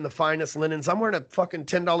myself in the finest linens. I'm wearing a fucking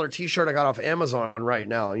 $10 t-shirt I got off Amazon right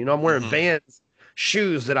now. You know, I'm wearing Vans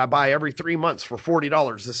shoes that I buy every 3 months for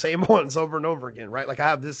 $40, the same ones over and over again, right? Like, I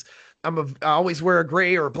have this, I always wear a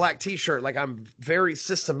gray or a black t-shirt. Like, I'm very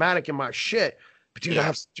systematic in my shit, but dude, I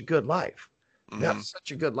have such a good life. I have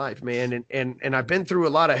such a good life, man. And I've been through a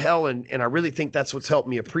lot of hell, and I really think that's what's helped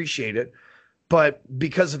me appreciate it. But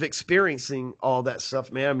because of experiencing all that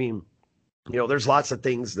stuff, man, I mean, you know, there's lots of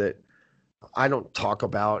things that I don't talk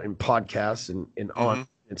about in podcasts and on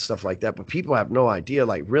and stuff like that, but people have no idea,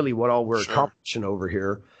 like, really what all we're accomplishing over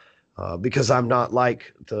here, because I'm not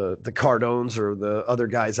like the Cardones or the other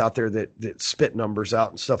guys out there that spit numbers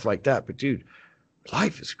out and stuff like that. But dude,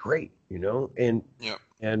 life is great, you know?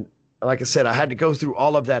 And like I said, I had to go through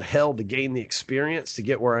all of that hell to gain the experience to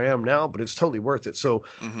get where I am now, but it's totally worth it. So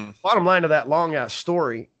bottom line of that long ass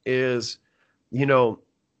story is, you know,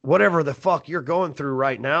 whatever the fuck you're going through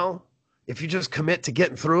right now, if you just commit to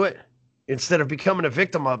getting through it, instead of becoming a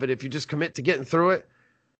victim of it, if you just commit to getting through it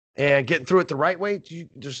and getting through it the right way, you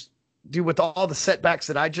just do with all the setbacks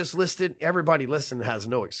that I just listed. Everybody listening has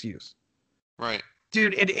no excuse. Right.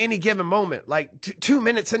 Dude, at any given moment, like 2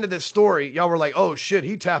 minutes into this story, y'all were like, oh shit,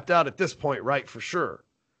 he tapped out at this point, right? For sure.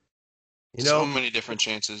 You know, so many different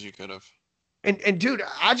chances you could have. And dude,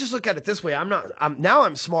 I just look at it this way.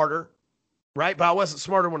 I'm smarter, right? But I wasn't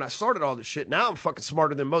smarter when I started all this shit. Now I'm fucking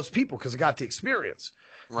smarter than most people because I got the experience.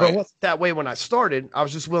 But it Right. wasn't that way when I started. I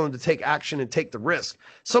was just willing to take action and take the risk.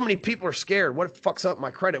 So many people are scared. What if it fucks up my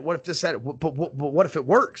credit? What if this, that? But what if it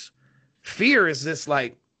works? Fear is this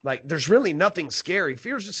like there's really nothing scary.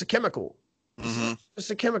 Fear is just a chemical. It's Mm-hmm.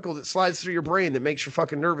 just a chemical that slides through your brain that makes your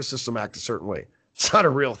fucking nervous system act a certain way. It's not a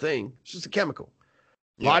real thing. It's just a chemical.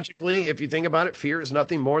 Yep. Logically, if you think about it, fear is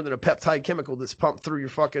nothing more than a peptide chemical that's pumped through your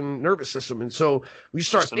fucking nervous system. And so we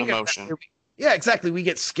start Just an thinking, emotion. yeah, exactly. We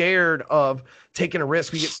get scared of taking a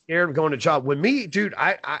risk. We get scared of going to job. When me, dude,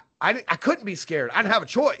 I couldn't be scared. I didn't have a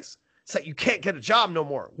choice. It's like you can't get a job no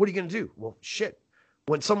more. What are you going to do? Well, shit.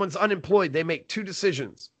 When someone's unemployed, they make two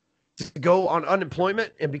decisions: to go on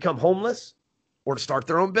unemployment and become homeless, or to start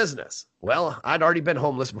their own business. Well, I'd already been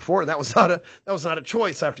homeless before. That was not a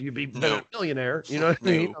choice after you've been a millionaire. You know what I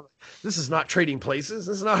mean? This is not trading places.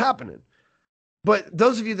 This is not happening. But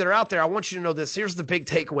those of you that are out there, I want you to know this. Here's the big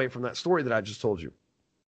takeaway from that story that I just told you.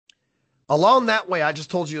 Along that way, I just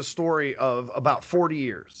told you a story of about 40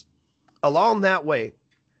 years. Along that way,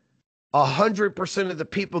 100% of the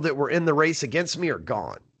people that were in the race against me are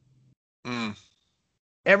gone. Mm.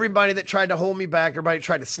 Everybody that tried to hold me back, everybody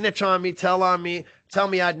tried to snitch on me, tell me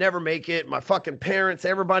I'd never make it, my fucking parents,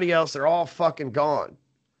 everybody else, they're all fucking gone.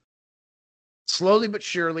 Slowly but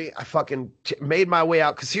surely, I fucking made my way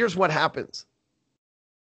out, because here's what happens.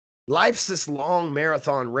 Life's this long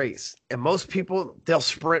marathon race, and most people, they'll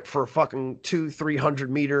sprint for a fucking 200-300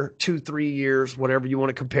 meter, 2-3 years, whatever you want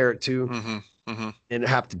to compare it to, Mm-hmm. Mm-hmm. and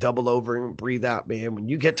have to double over and breathe out, man. When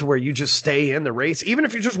you get to where you just stay in the race, even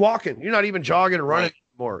if you're just walking, you're not even jogging or running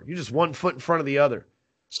anymore. You're just one foot in front of the other.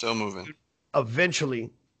 Still moving.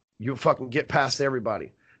 Eventually, you fucking get past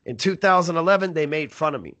everybody. In 2011, they made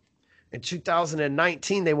fun of me. In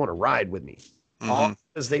 2019, they want to ride with me. All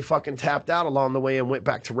because they fucking tapped out along the way and went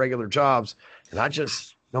back to regular jobs. And I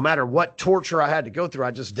just, no matter what torture I had to go through, I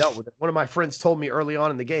just dealt with it. One of my friends told me early on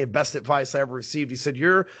in the game, best advice I ever received. He said,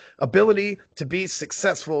 your ability to be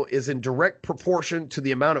successful is in direct proportion to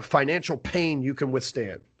the amount of financial pain you can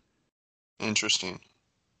withstand. Interesting.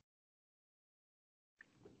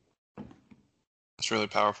 That's really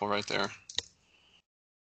powerful right there.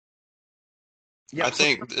 Yeah, I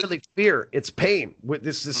think it's not really fear. It's pain. With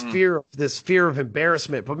this fear of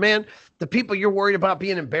embarrassment. But man, the people you're worried about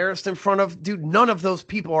being embarrassed in front of, dude, none of those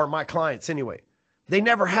people are my clients anyway. They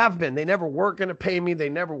never have been. They never were going to pay me. They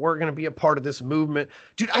never were going to be a part of this movement.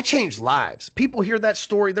 Dude, I changed lives. People hear that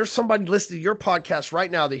story. There's somebody listening to your podcast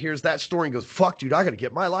right now that hears that story and goes, fuck, dude, I got to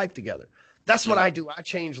get my life together. That's what I do. I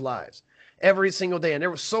change lives every single day. And there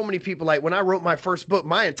were so many people, like when I wrote my first book,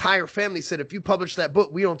 my entire family said, if you publish that book,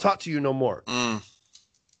 we don't talk to you no more.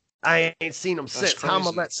 I ain't seen them since. How am I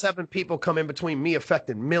let 7 people come in between me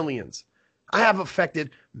affecting millions? I have affected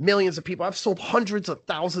millions of people. I've sold hundreds of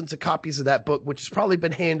thousands of copies of that book, which has probably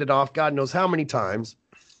been handed off God knows how many times.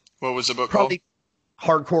 What was the book probably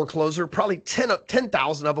called? Hardcore Closer. Probably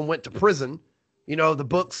 10,000 of them went to prison. You know, the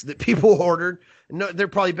books that people ordered. No,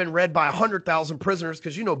 they've probably been read by 100,000 prisoners,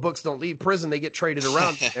 because, you know, books don't leave prison. They get traded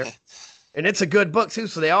around there. And it's a good book, too,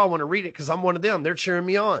 so they all want to read it because I'm one of them. They're cheering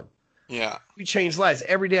me on. Yeah. We change lives.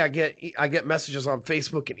 Every day I get messages on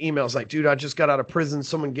Facebook and emails like, dude, I just got out of prison.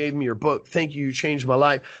 Someone gave me your book. Thank you. You changed my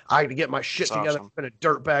life. I had to get my shit together. Awesome. I've been a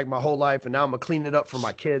dirtbag my whole life, and now I'm going to clean it up for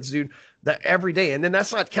my kids, dude. That every day. And then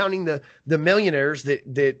that's not counting the millionaires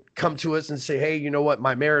that come to us and say, hey, you know what?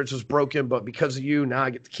 My marriage was broken, but because of you, now I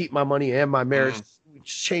get to keep my money and my marriage. We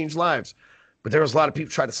change lives. But there was a lot of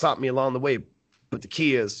people trying to stop me along the way. But the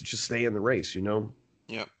key is to just stay in the race, you know?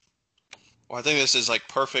 Yep. Well, I think this is like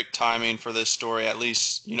perfect timing for this story, at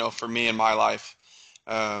least, you know, for me in my life.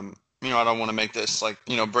 You know, I don't want to make this like,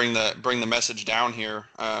 you know, bring the message down here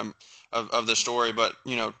of the story, but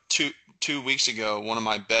you know, two weeks ago, one of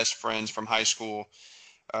my best friends from high school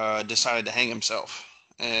decided to hang himself,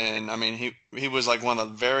 and I mean, he was like one of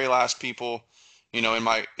the very last people, you know, in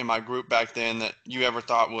my group back then that you ever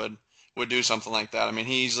thought would do something like that. I mean,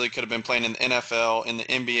 he easily could have been playing in the NFL, in the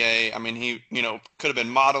NBA. I mean, he, you know, could have been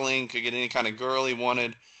modeling, could get any kind of girl he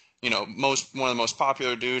wanted, you know, one of the most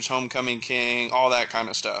popular dudes, homecoming king, all that kind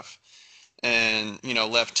of stuff. And, you know,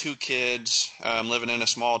 left 2 kids, living in a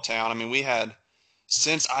small town. I mean, we had,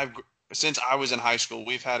 since I was in high school,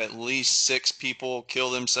 we've had at least 6 people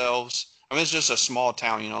kill themselves. I mean, it's just a small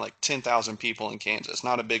town, you know, like 10,000 people in Kansas,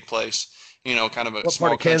 not a big place, you know, kind of a What small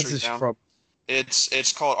part of country Kansas town. from?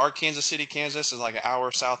 It's called Arkansas City, Kansas. Is like an hour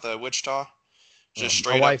south of Wichita, just My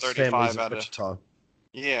straight up wife's family's 35 in out of. Wichita.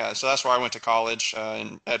 Yeah, so that's where I went to college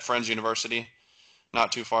at Friends University,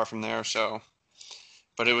 not too far from there. So,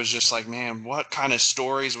 but it was just like, man, what kind of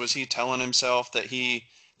stories was he telling himself that he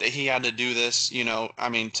had to do this, I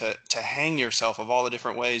mean, to hang yourself of all the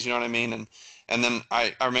different ways, you know what I mean? And then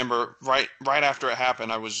I remember right after it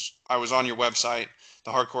happened, I was on your website,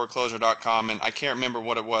 thehardcorecloser.com, and I can't remember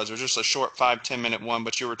what it was. It was just a short 5-10 minute one,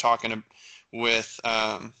 but you were talking with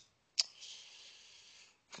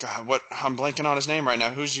God, what I'm blanking on his name right now.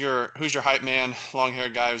 Who's your hype man, long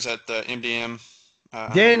haired guy who's at the MDM?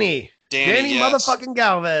 Um, Danny. Danny, Danny yes. motherfucking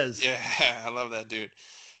Galvez. Yeah, I love that dude.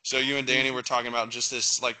 So you and Danny were talking about just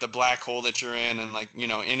this, like the black hole that you're in, and like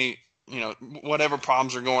any whatever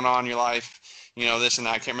problems are going on in your life, this and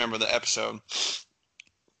that. I can't remember the episode,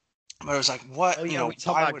 but it was like, Oh what, yeah, we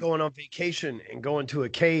talk why about would? going on vacation and going to a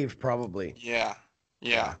cave probably. Yeah, yeah,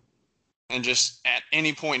 Yeah. and just at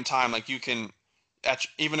any point in time, like you can,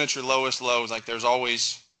 even at your lowest lows, like there's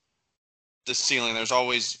always the ceiling. There's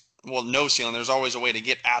always, well, no ceiling. There's always a way to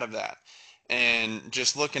get out of that. And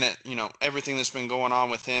just looking at, everything that's been going on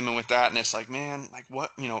with him and with that, and it's like, man, like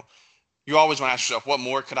what, you always want to ask yourself, what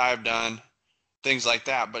more could I have done? Things like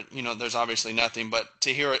that. But, there's obviously nothing. But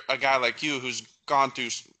to hear a guy like you who's gone through,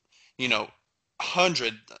 you know,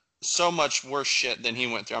 100, so much worse shit than he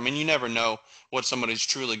went through. I mean, you never know what somebody's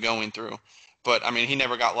truly going through. But, I mean, he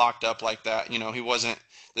never got locked up like that. He wasn't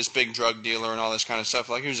this big drug dealer and all this kind of stuff.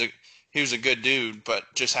 Like, he was a good dude, but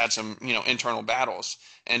just had some, internal battles.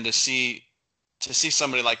 And to see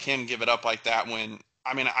somebody like him give it up like that when,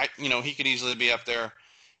 I mean, he could easily be up there,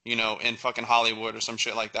 in fucking Hollywood or some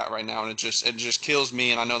shit like that right now. And it just kills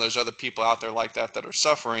me. And I know there's other people out there like that are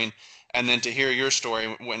suffering. And then to hear your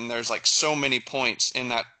story when there's like so many points in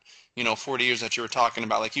that, 40 years that you were talking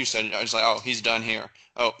about, like you said, I was like, oh, he's done here.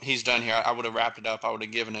 Oh, he's done here. I would have wrapped it up. I would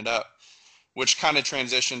have given it up, which kind of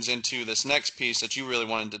transitions into this next piece that you really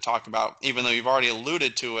wanted to talk about, even though you've already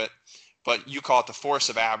alluded to it, but you call it the force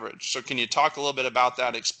of average. So can you talk a little bit about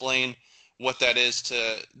that, explain what that is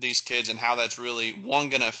to these kids and how that's really, one,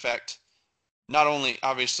 going to affect not only,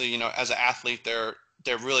 obviously, as an athlete, they're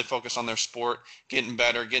really focused on their sport, getting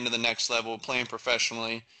better, getting to the next level, playing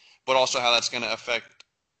professionally, but also how that's going to affect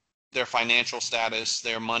their financial status,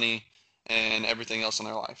 their money, and everything else in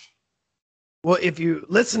their life. Well, if you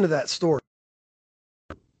listen to that story,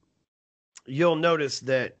 you'll notice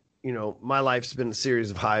that, my life's been a series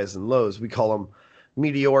of highs and lows. We call them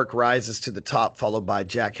meteoric rises to the top, followed by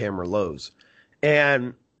jackhammer lows.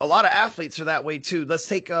 And a lot of athletes are that way too. Let's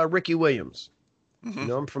take Ricky Williams.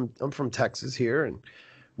 Mm-hmm. I'm from Texas here, and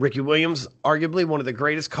Ricky Williams, arguably one of the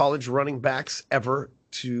greatest college running backs ever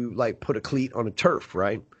to like put a cleat on a turf,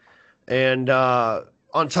 right? And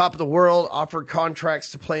on top of the world, offered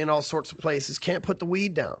contracts to play in all sorts of places. Can't put the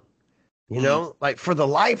weed down. Like for the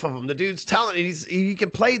life of him, the dude's talented. He can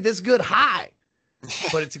play this good high,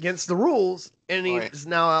 but it's against the rules. And he's Right.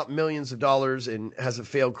 now out millions of dollars and has a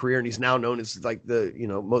failed career. And he's now known as like the,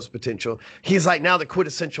 most potential. He's like now the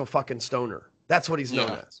quintessential fucking stoner. That's what he's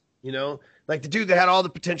known as, like the dude that had all the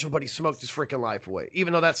potential, but he smoked his freaking life away,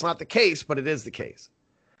 even though that's not the case, but it is the case.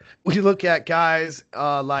 When you look at guys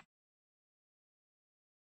like,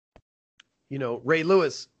 Ray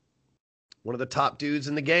Lewis, one of the top dudes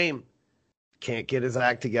in the game, can't get his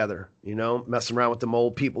act together, messing around with them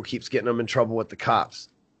old people keeps getting him in trouble with the cops.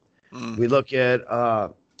 We look at,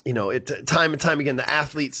 time and time again, the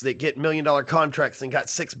athletes that get $1 million contracts and got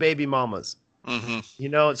 6 baby mamas. Mm-hmm.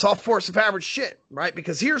 It's all force of average shit, right?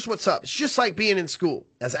 Because here's what's up. It's just like being in school.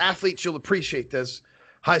 As athletes, you'll appreciate this,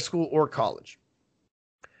 high school or college.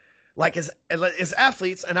 Like as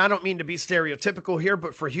athletes, and I don't mean to be stereotypical here,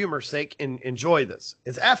 but for humor's sake, enjoy this.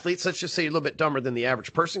 As athletes, let's just say you're a little bit dumber than the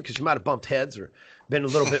average person because you might have bumped heads or been a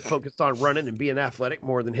little bit focused on running and being athletic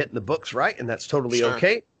more than hitting the books, right? And that's totally Sure.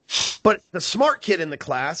 okay. But the smart kid in the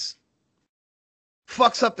class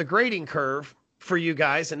fucks up the grading curve for you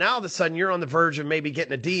guys, and now all of a sudden you're on the verge of maybe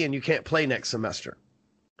getting a D and you can't play next semester.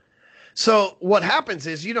 So what happens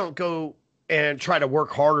is you don't go and try to work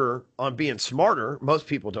harder on being smarter. Most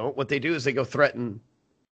people don't. What they do is they go threaten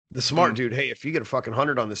the smart dude. Hey, if you get a fucking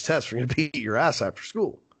 100 on this test, we're going to beat your ass after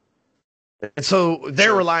school. And so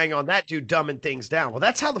they're relying on that dude dumbing things down. Well,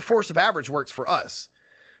 that's how the force of average works for us,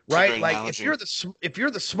 right? Like analogy. if you're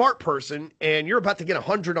the smart person and you're about to get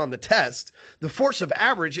 100 on the test, the force of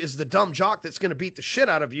average is the dumb jock that's going to beat the shit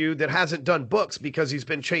out of you that hasn't done books because he's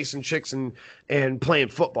been chasing chicks and playing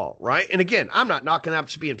football, right? And again, I'm not knocking out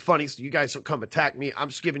just being funny, so you guys don't come attack me. I'm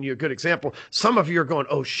just giving you a good example. Some of you are going,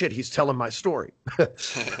 oh shit, he's telling my story.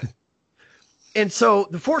 And so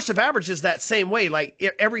the force of average is that same way. Like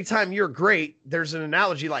every time you're great, there's an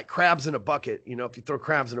analogy like crabs in a bucket. If you throw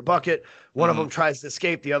crabs in a bucket, one of them tries to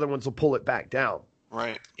escape, the other ones will pull it back down.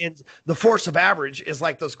 Right. And the force of average is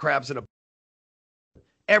like those crabs in a bucket.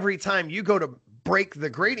 every time you go to break the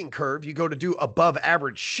grading curve, you go to do above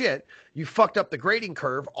average shit, you fucked up the grading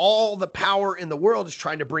curve. All the power in the world is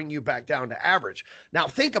trying to bring you back down to average. Now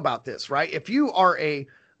think about this, right? If you are a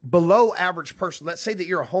below average person, let's say that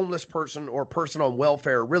you're a homeless person or a person on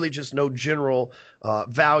welfare, really just no general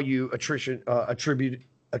value attributed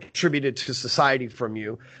to society from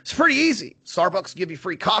you, it's pretty easy. Starbucks will give you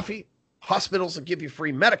free coffee. Hospitals will give you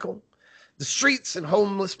free medical. The streets and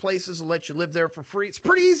homeless places will let you live there for free. It's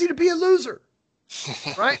pretty easy to be a loser,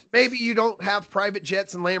 right? Maybe you don't have private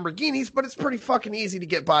jets and Lamborghinis, but it's pretty fucking easy to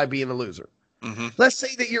get by being a loser. Mm-hmm. Let's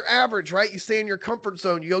say that you're average, right? You stay in your comfort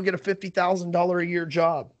zone. You go get a $50,000 a year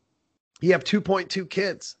job. You have 2.2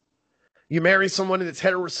 kids. You marry someone that's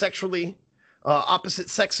heterosexually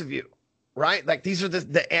opposite sex of you, right? Like these are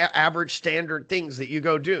the average standard things that you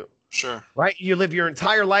go do. Sure. Right? You live your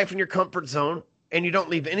entire life in your comfort zone and you don't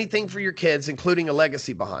leave anything for your kids, including a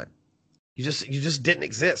legacy behind. You just didn't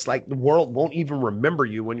exist. Like the world won't even remember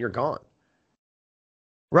you when you're gone.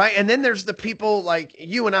 Right? And then there's the people like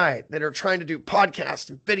you and I that are trying to do podcasts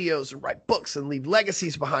and videos and write books and leave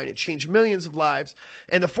legacies behind and change millions of lives.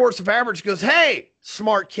 And the force of average goes, hey,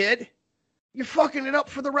 smart kid, you're fucking it up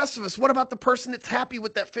for the rest of us. What about the person that's happy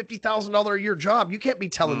with that $50,000 a year job? You can't be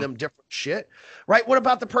telling them different shit, right? What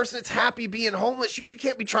about the person that's happy being homeless? You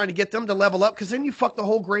can't be trying to get them to level up because then you fuck the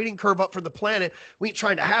whole grading curve up for the planet. We ain't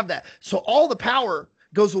trying to have that. So all the power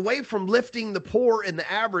goes away from lifting the poor and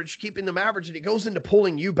the average, keeping them average, and it goes into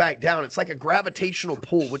pulling you back down. It's like a gravitational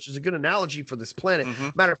pull, which is a good analogy for this planet. Mm-hmm.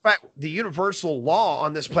 Matter of fact, the universal law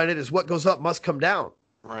on this planet is what goes up must come down.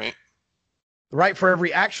 Right. Right? For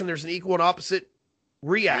every action, there's an equal and opposite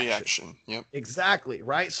reaction. Yep. Exactly.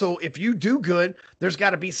 Right? So if you do good, there's got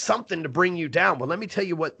to be something to bring you down. Well, let me tell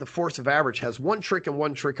you what the force of average has. One trick and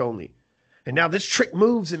one trick only. And now this trick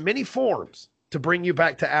moves in many forms to bring you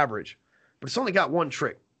back to average. But it's only got one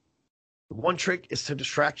trick. The one trick is to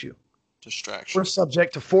distract you. Distraction. We're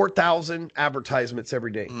subject to 4,000 advertisements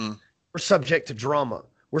every day. We're subject to drama.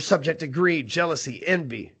 We're subject to greed, jealousy,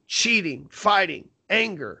 envy, cheating, fighting,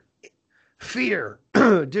 anger, fear.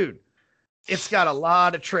 Dude, it's got a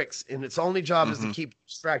lot of tricks, and its only job is to keep you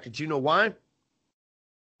distracted. Do you know why?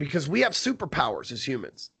 Because we have superpowers as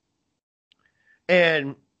humans.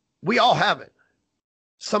 And we all have it.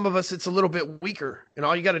 Some of us, it's a little bit weaker. And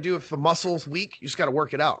all you got to do if the muscle's weak, you just got to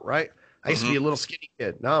work it out, right? I used to be a little skinny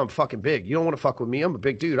kid. Now I'm fucking big. You don't want to fuck with me. I'm a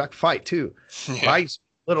big dude. I can fight too. Yeah. I used to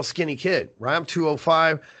be a little skinny kid, right? I'm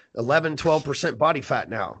 205, 11, 12% body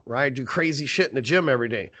fat now, right? I do crazy shit in the gym every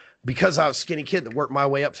day because I was a skinny kid that worked my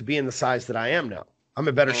way up to being the size that I am now. I'm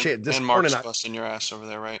in better shape. And Mark's busting your ass over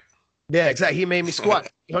there, right? Yeah, exactly. He made me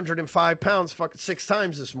squat 105 pounds fucking 6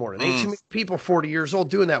 times this morning. Ain't too many people 40 years old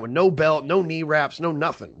doing that with no belt, no knee wraps, no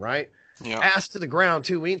nothing, right? Yeah. Ass to the ground,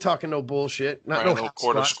 too. We ain't talking no bullshit. Not right, no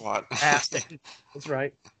quarter squat. Ass. That's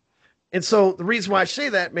right. And so the reason why I say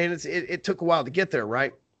that, man, is it took a while to get there,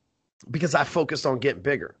 right? Because I focused on getting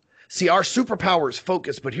bigger. See, our superpower is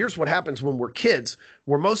focus, but here's what happens when we're kids.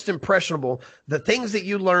 We're most impressionable. The things that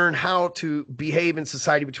you learn how to behave in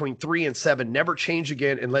society between 3 and 7 never change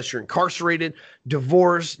again unless you're incarcerated,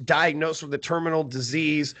 divorced, diagnosed with a terminal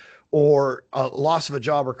disease, or a loss of a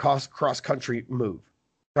job or cross-country move.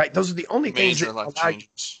 Right? Those are the only things that allow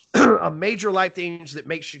a major life change that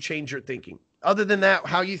makes you change your thinking. Other than that,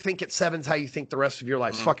 how you think at 7 is how you think the rest of your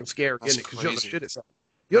life. It's fucking scary, isn't it? Because you don't know shit at 7.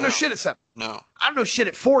 You don't know shit at 7. No. I don't know shit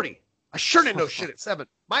at 40. I sure didn't know shit at 7.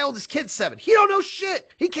 My oldest kid's 7. He don't know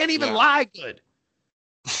shit. He can't even lie good.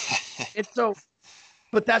 And so,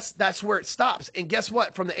 but that's where it stops. And guess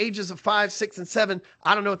what? From the ages of 5, 6, and 7,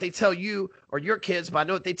 I don't know what they tell you or your kids, but I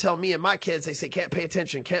know what they tell me and my kids. They say, can't pay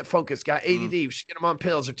attention, can't focus, got ADD, we should get them on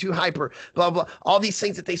pills, or too hyper, blah, blah. All these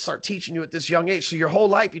things that they start teaching you at this young age. So your whole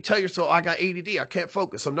life, you tell yourself, I got ADD, I can't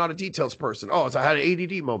focus, I'm not a details person. Oh, so I had an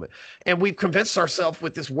ADD moment. And we've convinced ourselves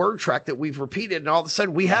with this word track that we've repeated, and all of a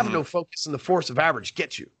sudden we have no focus, and the force of average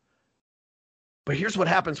gets you. But here's what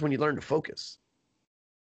happens when you learn to focus.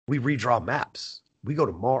 We redraw maps. We go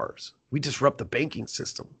to Mars. We disrupt the banking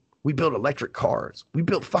system. We build electric cars. We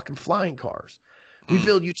build fucking flying cars. We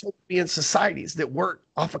build utopian societies that work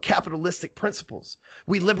off of capitalistic principles.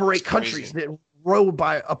 We liberate countries that ruled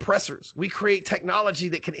by oppressors. We create technology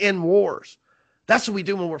that can end wars. That's what we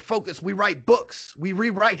do when we're focused. We write books. We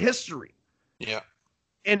rewrite history. Yeah.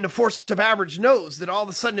 And the force of average knows that all of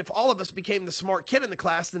a sudden, if all of us became the smart kid in the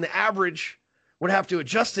class, then the average would have to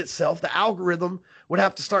adjust itself. The algorithm would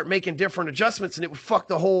have to start making different adjustments, and it would fuck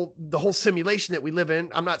the whole simulation that we live in.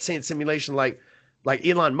 I'm not saying simulation like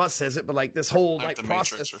Elon Musk says it, but like this whole like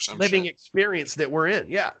process, living experience that we're in.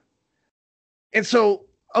 Yeah. And so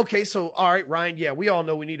Okay, so all right, Ryan, yeah, we all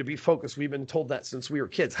know we need to be focused. We've been told that since we were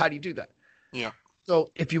kids. How do you do that? Yeah.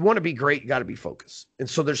 So if you want to be great, you got to be focused. And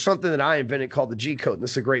so there's something that I invented called the G code, and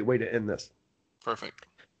this is a great way to end this. Perfect.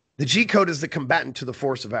 The G code is the combatant to the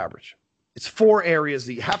force of average. It's 4 areas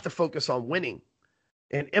that you have to focus on winning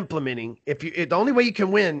and implementing. The only way you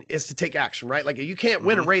can win is to take action, right? Like you can't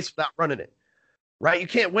win a race without running it, right? You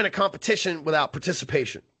can't win a competition without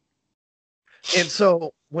participation. And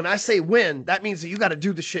so when I say win, that means that you got to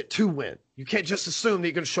do the shit to win. You can't just assume that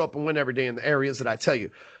you're going to show up and win every day in the areas that I tell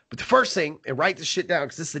you. But the first thing, and write this shit down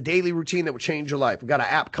because this is the daily routine that will change your life. We got an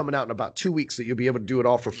app coming out in about 2 weeks that you'll be able to do it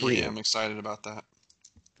all for free. Yeah, I'm excited about that.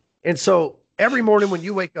 And so every morning when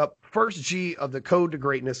you wake up, first G of the code to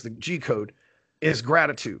greatness, the G code, is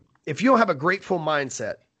gratitude. If you don't have a grateful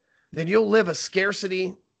mindset, then you'll live a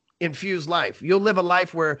scarcity infused life. You'll live a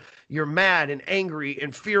life where you're mad and angry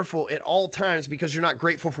and fearful at all times because you're not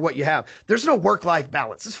grateful for what you have. There's no work-life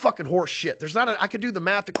balance. It's fucking horse shit. I could do the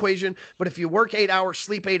math equation, but if you work 8 hours,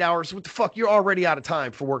 sleep 8 hours, what the fuck? You're already out of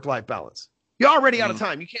time for work-life balance. You're already out of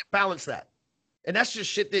time. You can't balance that. And that's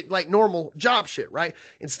just shit that like normal job shit, right?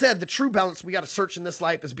 Instead, the true balance we got to search in this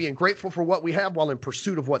life is being grateful for what we have while in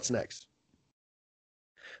pursuit of what's next.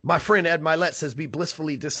 My friend Ed Milet says, be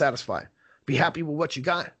blissfully dissatisfied. Be happy with what you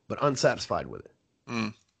got, but unsatisfied with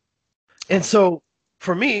it. And so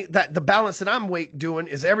for me, that the balance that I'm doing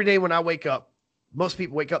is every day when I wake up, most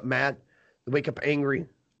people wake up mad, they wake up angry.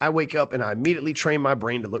 I wake up and I immediately train my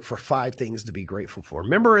brain to look for 5 things to be grateful for.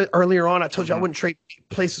 Remember earlier on, I told you I wouldn't trade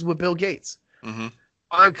places with Bill Gates.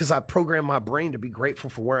 Because I programmed my brain to be grateful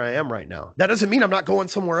for where I am right now. That doesn't mean I'm not going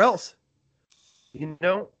somewhere else. You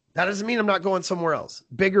know, that doesn't mean I'm not going somewhere else.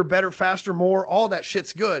 Bigger, better, faster, more, all that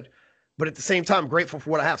shit's good. But at the same time, I'm grateful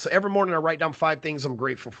for what I have. So every morning I write down 5 things I'm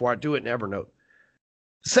grateful for. I do it in Evernote.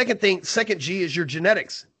 Second G is your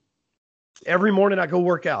genetics. Every morning I go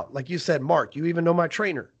work out. Like you said, Mark, you even know my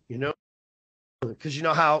trainer, you know, because you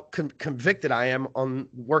know how convicted I am on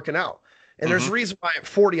working out. And there's a reason why at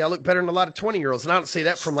 40, I look better than a lot of 20-year-olds. And I don't say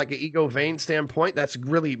that from like an ego vain standpoint. That's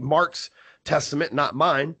really Mark's testament, not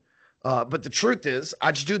mine. But the truth is,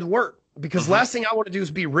 I just do the work. Because last thing I want to do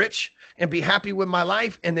is be rich and be happy with my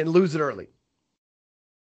life and then lose it early.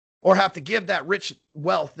 Or have to give that rich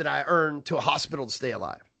wealth that I earned to a hospital to stay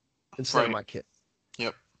alive instead of my kid.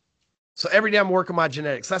 Yep. So every day I'm working my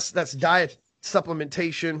genetics. That's diet,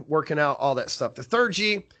 supplementation, working out, all that stuff. The third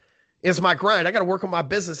G is my grind. I got to work on my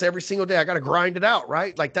business every single day. I got to grind it out,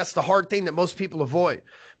 right? Like that's the hard thing that most people avoid.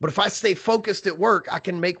 But if I stay focused at work, I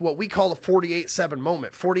can make what we call a 48/7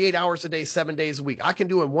 moment, 48 hours a day, 7 days a week. I can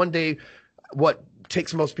do in one day what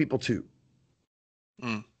takes most people 2.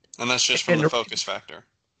 And that's just from the focus factor.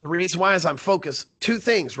 The reason why is I'm focused. 2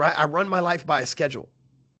 things, right? I run my life by a schedule.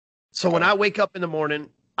 So when I wake up in the morning,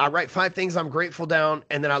 I write 5 things I'm grateful down,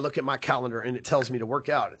 and then I look at my calendar, and it tells me to work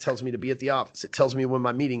out. It tells me to be at the office. It tells me when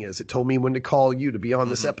my meeting is. It told me when to call you to be on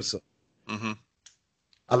this episode.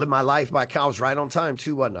 I live my life by I was right on time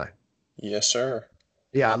too, wasn't I? Yes, sir.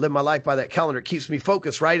 Yeah, I live my life by that calendar. It keeps me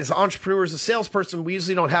focused, right? As an entrepreneur, as a salesperson, we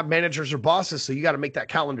usually don't have managers or bosses, so you got to make that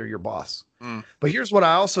calendar your boss. But here's what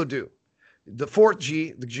I also do. The 4th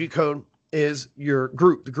G, the G code, is your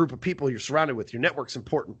group, the group of people you're surrounded with. Your network's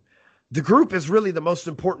important. The group is really the most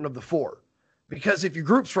important of the 4. Because if your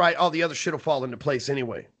group's right, all the other shit will fall into place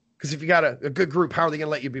anyway. Because if you got a good group, how are they going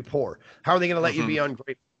to let you be poor? How are they going to let you be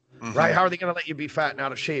ungrateful? Right? How are they going to let you be fat and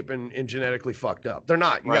out of shape and genetically fucked up? They're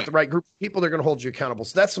not. You got the right group of people, they're going to hold you accountable.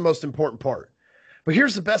 So that's the most important part. But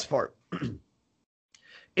here's the best part.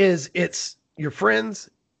 It's your friends,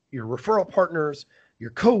 your referral partners,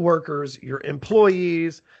 your coworkers, your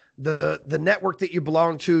employees, the network that you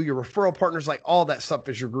belong to, your referral partners, like all that stuff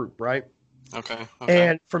is your group, right? Okay.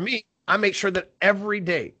 And for me, I make sure that every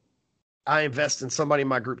day I invest in somebody in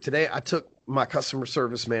my group. Today, I took my customer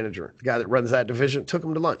service manager, the guy that runs that division, took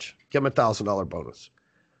him to lunch, give him a $1,000 bonus.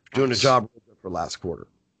 Doing a job for last quarter.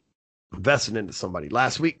 Invested into somebody.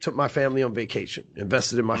 Last week, took my family on vacation.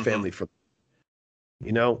 Invested in my family for,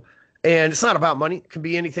 you know. And it's not about money. It can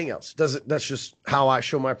be anything else. That's just how I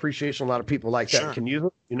show my appreciation. A lot of people like that can use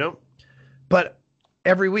it, you know. But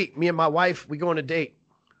every week, me and my wife, we go on a date.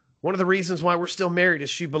 One of the reasons why we're still married is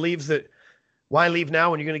she believes that why leave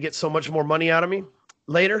now when you're going to get so much more money out of me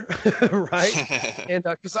later, right? And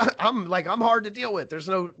because I'm hard to deal with. There's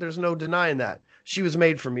no denying that. She was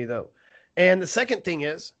made for me though. And the second thing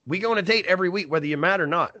is we go on a date every week, whether you're mad or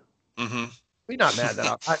not. We're not mad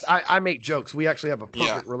that I make jokes. We actually have a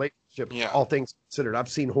perfect relationship, all things considered. I've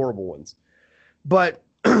seen horrible ones. But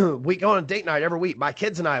We go on date night every week. My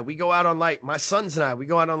kids and I, we go out on like my sons and I, we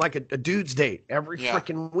go out on like a dude's date every Yeah,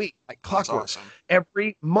 freaking week, like that's clockwork. awesome.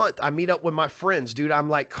 Every month, I meet up with my friends, dude. I'm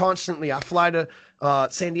like constantly. I fly to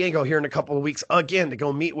San Diego here in a couple of weeks again to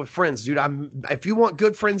go meet with friends, dude. If you want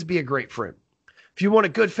good friends, be a great friend. If you want a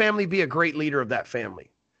good family, be a great leader of that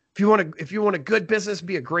family. If you want a good business,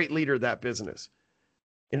 be a great leader of that business.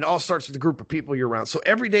 And it all starts with the group of people you're around. So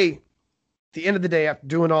every day, at the end of the day, after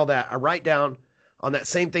doing all that, I write down on that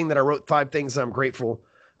same thing that I wrote 5 things that I'm grateful.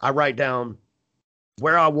 I write down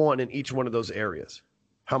where I want in each one of those areas.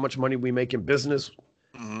 How much money we make in business.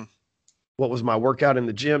 Mm-hmm. What was my workout in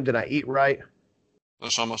the gym? Did I eat right?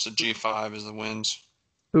 That's almost a G5 is the wins.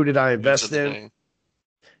 Who did I Wins of invest the in? day.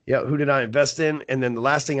 Yeah, who did I invest in? And then the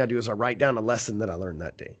last thing I do is I write down a lesson that I learned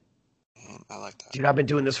that day. I like that. Dude, I've been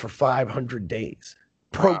doing this for 500 days.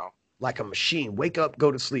 Wow. Like a machine. Wake up,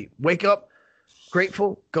 go to sleep. Wake up,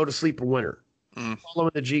 grateful, go to sleep a winner.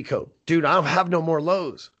 Following the G code. Dude, I don't have no more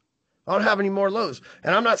lows. I don't have any more lows.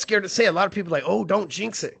 And I'm not scared to say it. A lot of people are like, oh, don't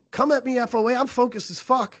jinx it. Come at me, FOA. I'm focused as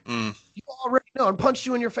fuck. You already know. I punched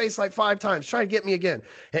you in your face like 5 times. Try to get me again.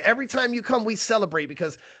 And every time you come, we celebrate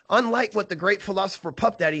because unlike what the great philosopher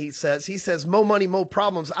Puff Daddy he says, mo money, mo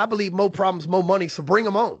problems. I believe mo problems, mo money. So bring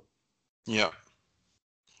them on. Yeah.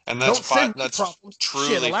 And Don't send me that's problems. Shit,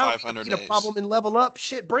 truly allow me to 500 beat a days. problem and level up.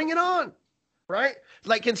 Shit, bring it on. Right?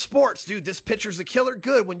 Like in sports, dude, this pitcher's a killer.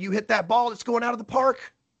 Good. When you hit that ball, it's going out of the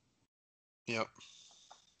park. Yep.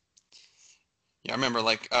 Yeah, I remember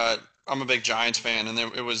like I'm a big Giants fan, and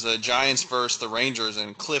it was the Giants versus the Rangers,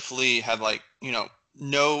 and Cliff Lee had like he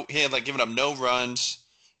had like given up no runs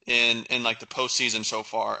in like the postseason so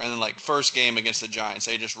far, and then like first game against the Giants,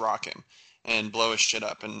 they just rock him and blow his shit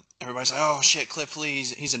up, and everybody's like, oh shit, Cliff Lee,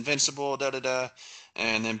 he's invincible, da da da,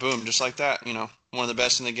 and then boom, just like that, one of the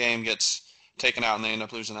best in the game gets taken out, and they end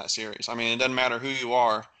up losing that series. I mean, it doesn't matter who you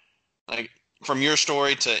are, like from your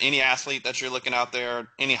story to any athlete that you're looking out there,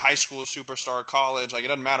 any high school superstar, college, like it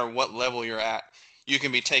doesn't matter what level you're at, you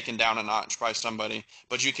can be taken down a notch by somebody,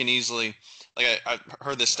 but you can easily, like I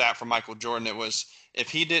heard this stat from Michael Jordan. It was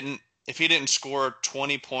if he didn't score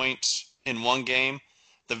 20 points in one game,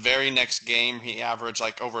 the very next game he averaged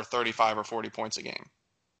like over 35 or 40 points a game.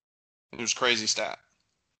 It was a crazy stat.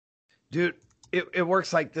 Dude, it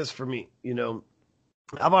works like this for me.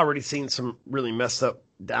 I've already seen some really messed up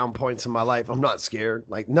down points in my life. I'm not scared.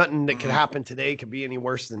 Like nothing that could happen today could be any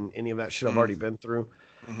worse than any of that shit I've already been through.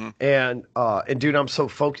 And dude, I'm so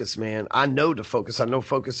focused, man. I know to focus. I know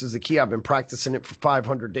focus is the key. I've been practicing it for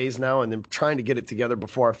 500 days now and then trying to get it together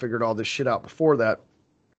before I figured all this shit out before that.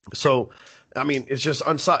 So, I mean, it's just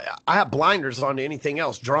I have blinders on to anything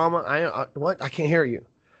else. Drama. What? I can't hear you.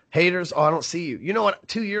 Haters. Oh, I don't see you. You know what?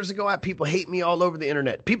 2 years ago, I had people hate me all over the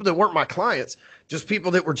internet. People that weren't my clients, just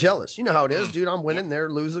people that were jealous. You know how it is, dude. I'm winning. They're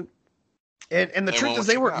losing. And the truth is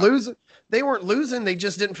they weren't losing. They weren't losing. They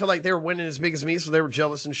just didn't feel like they were winning as big as me. So they were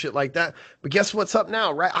jealous and shit like that. But guess what's up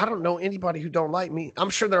now, right? I don't know anybody who don't like me. I'm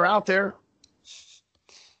sure they're out there.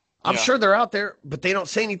 I'm sure they're out there, but they don't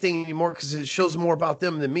say anything anymore because it shows more about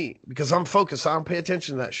them than me because I'm focused. I don't pay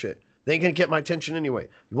attention to that shit. They ain't going to get my attention anyway.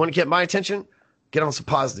 You want to get my attention? Get on some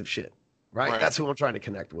positive shit, right? That's who I'm trying to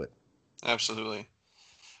connect with. Absolutely.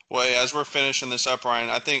 Well, yeah, as we're finishing this up, Ryan,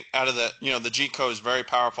 I think out of the G code is very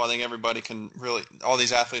powerful. I think everybody can really, all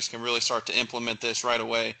these athletes can really start to implement this right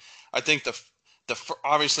away. I think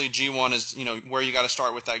obviously G1 is, where you got to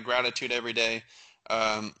start with that gratitude every day.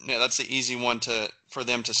 That's the easy one for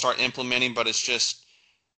them to start implementing, but it's just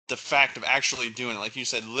the fact of actually doing it, like you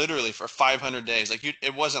said, literally for 500 days. Like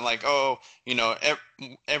it wasn't like,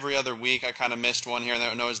 every other week I kind of missed one here and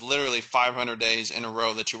there. No, it was literally 500 days in a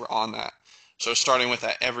row that you were on that. So starting with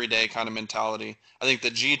that everyday kind of mentality. I think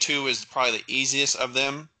the G2 is probably the easiest of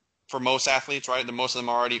them for most athletes, right? Most of them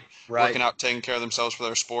are already working out, taking care of themselves for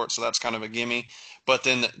their sport, so that's kind of a gimme. But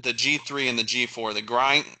then the G3 and the G4, the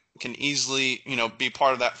grind can easily, be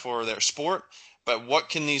part of that for their sport. But what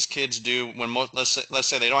can these kids do when let's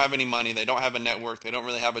say they don't have any money, they don't have a network, they don't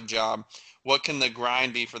really have a job? What can the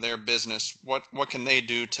grind be for their business? What can they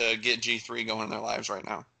do to get G3 going in their lives right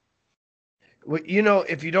now? Well,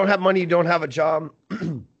 if you don't have money, you don't have a job.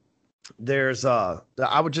 There's I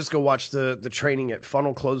would just go watch the training at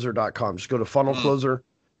funnelcloser.com. Just go to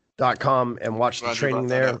funnelcloser.com and watch the training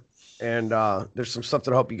there. And there's some stuff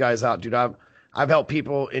that'll help you guys out, dude. I've helped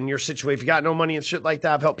people in your situation. If you got no money and shit like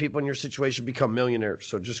that, I've helped people in your situation become millionaires.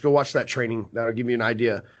 So just go watch that training. That'll give you an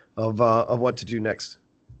idea of what to do next.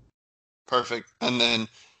 Perfect. And then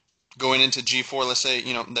going into G4, let's say,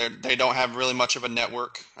 they don't have really much of a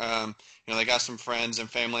network. They got some friends and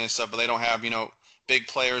family and stuff, but they don't have, big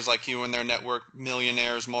players like you in their network,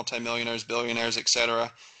 millionaires, multimillionaires, billionaires,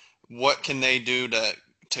 etc. What can they do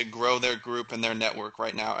to grow their group and their network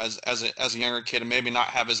right now as a younger kid and maybe not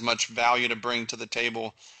have as much value to bring to the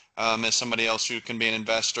table as somebody else who can be an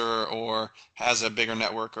investor or has a bigger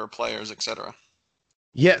network or players, etc.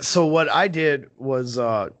 Yeah, so what I did was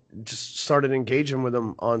just started engaging with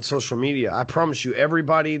them on social media. I promise you,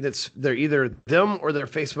 everybody they're either them or their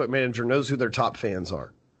Facebook manager knows who their top fans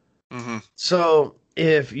are. Mm-hmm. So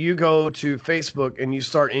if you go to Facebook and you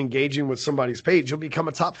start engaging with somebody's page, you'll become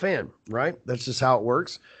a top fan, right? That's just how it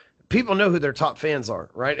works. People know who their top fans are,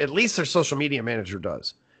 right? At least their social media manager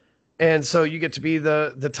does. And so you get to be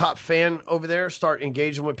the top fan over there, start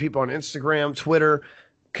engaging with people on Instagram, Twitter,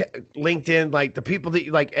 LinkedIn, like the people that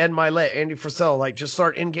you like, Ed Milet, Andy Frisell, like just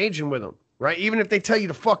start engaging with them, right? Even if they tell you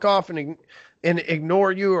to fuck off and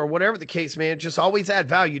ignore you or whatever the case, man, just always add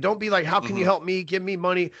value. Don't be like, how can you Mm-hmm. help me? Give me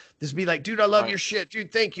money. Just be like, dude, I love Right. your shit.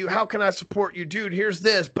 Dude, thank you. How can I support you? Dude, here's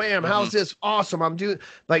this. Bam. Mm-hmm. How's this? Awesome. I'm doing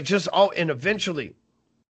like just all, and eventually,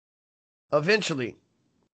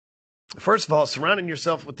 first of all, surrounding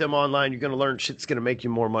yourself with them online, you're going to learn shit's going to make you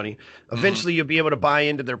more money. Mm-hmm. Eventually, you'll be able to buy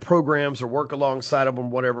into their programs or work alongside of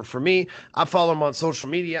them, whatever. For me, I follow them on social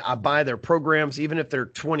media. I buy their programs, even if they're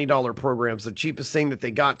 $20 programs, the cheapest thing that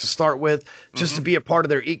they got to start with, just to Mm-hmm. be a part of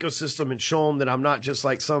their ecosystem and show them that I'm not just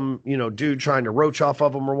like some, dude trying to roach off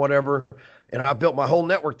of them or whatever. And I built my whole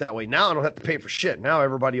network that way. Now I don't have to pay for shit. Now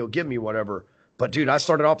everybody will give me whatever. But dude, I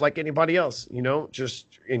started off like anybody else, just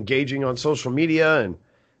engaging on social media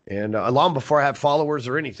and long before I had followers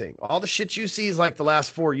or anything. All the shit you see is like the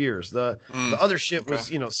last 4 years. The Mm. other shit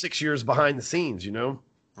Okay. was 6 years behind the scenes.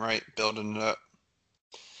 Right. Building it up.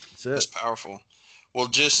 That's That's it. powerful. Well,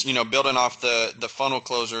 just, building off the funnel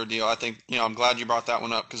closer deal, I think, I'm glad you brought that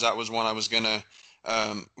one up because that was one I was gonna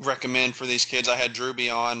recommend for these kids. I had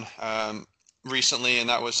Drewby on recently, and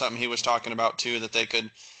that was something he was talking about too, that they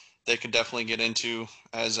could definitely get into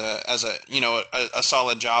as a a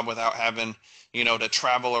solid job without having to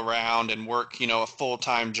travel around and work a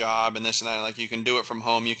full-time job and this and that. Like you can do it from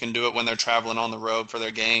home. You can do it when they're traveling on the road for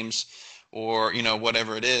their games or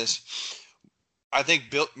whatever it is. I think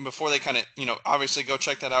built before they kind of, obviously go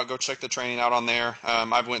check that out. Go check the training out on there.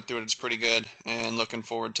 I've went through it. It's pretty good, and looking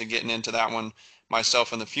forward to getting into that one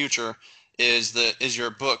myself in the future. Is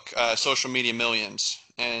your book, Social Media Millions,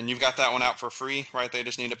 and you've got that one out for free, right? They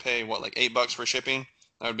just need to pay what, like $8 for shipping.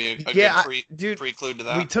 That would be a good Yeah, dude, pre-clue to we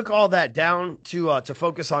that. took all that down to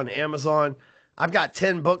focus on Amazon. I've got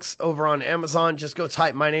 10 books over on Amazon. Just go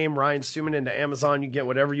type my name, Ryan Stewman, into Amazon. You get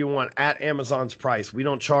whatever you want at Amazon's price. We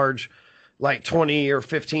don't charge like $20 or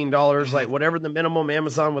 $15. Hmm. Like whatever the minimum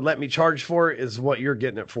Amazon would let me charge for is what you're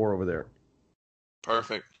getting it for over there.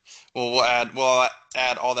 Perfect. Well, we'll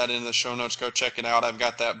add all that into the show notes. Go check it out. I've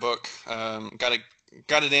got that book.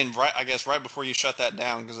 Got it in right, I guess, right before you shut that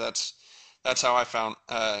down because that's how I found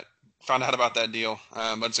out about that deal.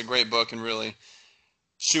 But it's a great book and really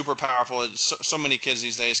super powerful. So many kids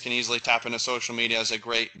these days can easily tap into social media as a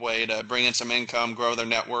great way to bring in some income, grow their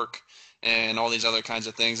network, and all these other kinds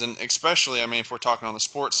of things. And especially, I mean, if we're talking on the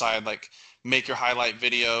sports side, like make your highlight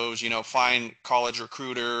videos, find college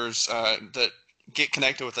recruiters that get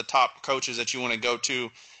connected with the top coaches that you want to go to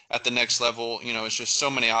at the next level. It's just so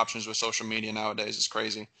many options with social media nowadays. It's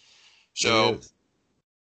crazy. It So is.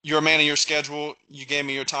 you're a man of your schedule. You gave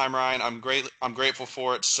me your time, Ryan. I'm grateful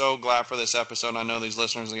for it. So glad for this episode. I know these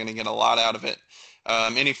listeners are going to get a lot out of it.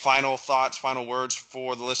 Any final thoughts, final words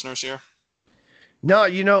for the listeners here?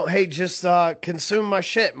 No, hey, just consume my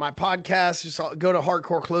shit, my podcast. Just go to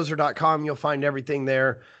hardcorecloser.com. You'll find everything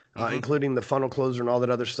there, Hmm. including the funnel closer and all that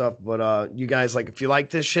other stuff. But you guys, like, if you like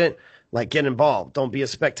this shit, like, get involved. Don't be a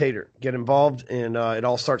spectator. Get involved. And it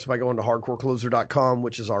all starts by going to hardcorecloser.com,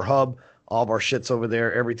 which is our hub. All of our shit's over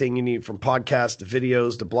there. Everything you need from podcasts to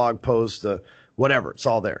videos to blog posts to whatever. It's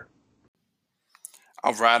all there.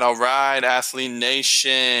 All right, Athlete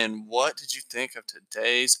Nation. What did you think of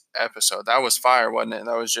today's episode? That was fire, wasn't it?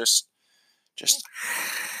 That was just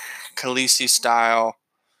Khaleesi style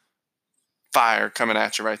fire coming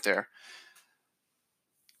at you right there.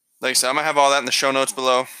 Like I said, I'm gonna have all that in the show notes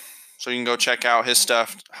below, so you can go check out his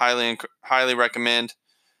stuff. Highly recommend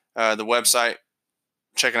the website,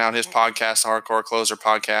 checking out his podcast, the Hardcore Closer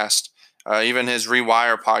podcast. Even his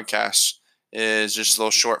Rewire podcast is just a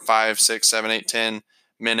little short 5, 6, 7, 8, 10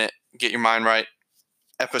 minute get your mind right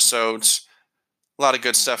episodes. A lot of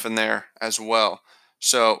good stuff in there as well.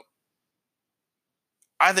 So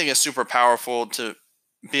I think it's super powerful to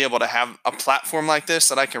be able to have a platform like this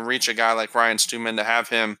that I can reach a guy like Ryan Stewman to have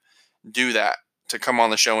him do that, to come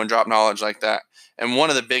on the show and drop knowledge like that. And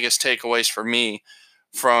one of the biggest takeaways for me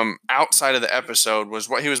from outside of the episode was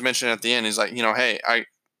what he was mentioning at the end. He's like, hey,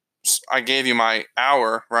 I gave you my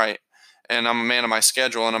hour, right? And I'm a man of my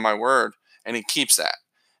schedule and of my word, and he keeps that.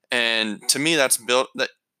 And to me, that's built that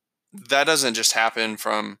doesn't just happen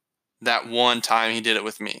from that one time he did it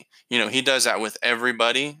with me. He does that with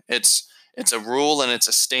everybody. It's a rule and it's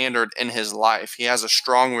a standard in his life. He has a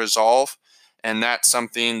strong resolve, and that's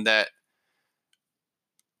something that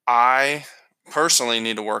I personally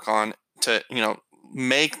need to work on to,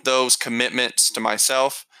 make those commitments to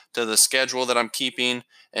myself, to the schedule that I'm keeping,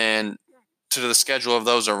 and to the schedule of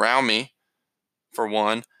those around me, for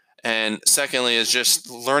one. And secondly, is just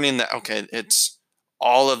learning that, okay, it's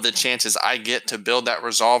all of the chances I get to build that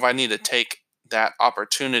resolve. I need to take that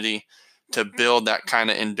opportunity to build that kind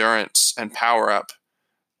of endurance and power up.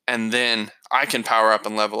 And then I can power up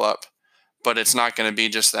and level up. But it's not going to be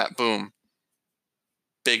just that boom,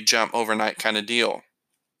 big jump overnight kind of deal,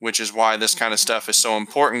 which is why this kind of stuff is so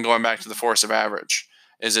important. Going back to the force of average,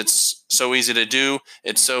 is it's so easy to do,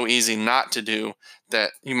 it's so easy not to do,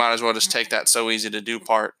 that you might as well just take that so easy to do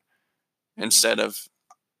part instead of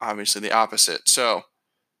obviously the opposite. So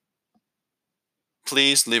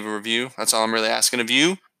please leave a review. That's all I'm really asking of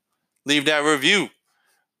you. Leave that review.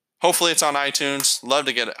 Hopefully it's on iTunes. Love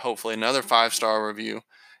to get it. Hopefully another 5-star review,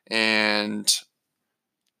 and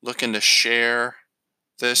looking to share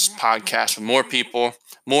this podcast with more people,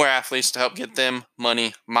 more athletes, to help get them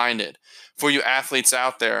money minded. For you athletes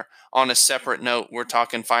out there, on a separate note, we're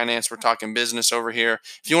talking finance, we're talking business over here.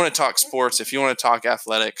 If you want to talk sports, if you want to talk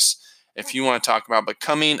athletics, if you want to talk about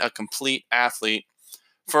becoming a complete athlete,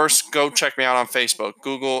 first go check me out on Facebook.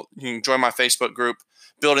 Google, you can join my Facebook group,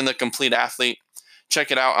 Building the Complete Athlete.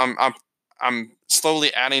 Check it out. I'm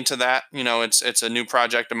slowly adding to that. It's a new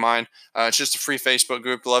project of mine. It's just a free Facebook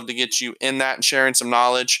group. Love to get you in that and sharing some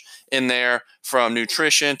knowledge in there, from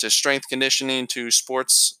nutrition to strength conditioning to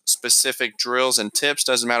sports specific drills and tips.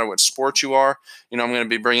 Doesn't matter what sport you are. I'm going to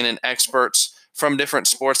be bringing in experts from different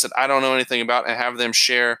sports that I don't know anything about, and have them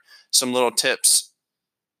share some little tips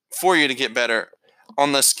for you to get better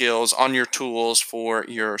on the skills, on your tools for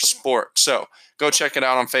your sport. So go check it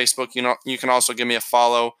out on Facebook. You can also give me a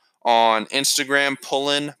follow on Instagram,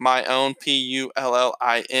 Pullin My Own,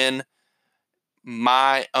 Pullin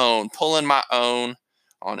My Own, Pullin My Own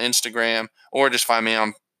on Instagram, or just find me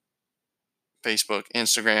on Facebook,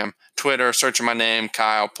 Instagram, Twitter, searching my name,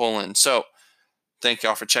 Kyle Pullin. So thank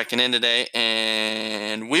y'all for checking in today,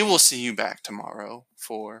 and we will see you back tomorrow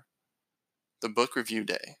for the book review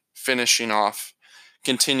day,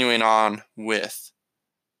 continuing on with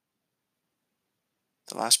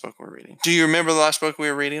the last book we're reading. Do you remember the last book we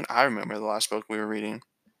were reading? I remember the last book we were reading.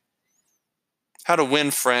 How to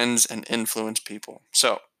Win Friends and Influence People.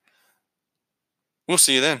 So, we'll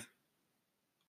see you then.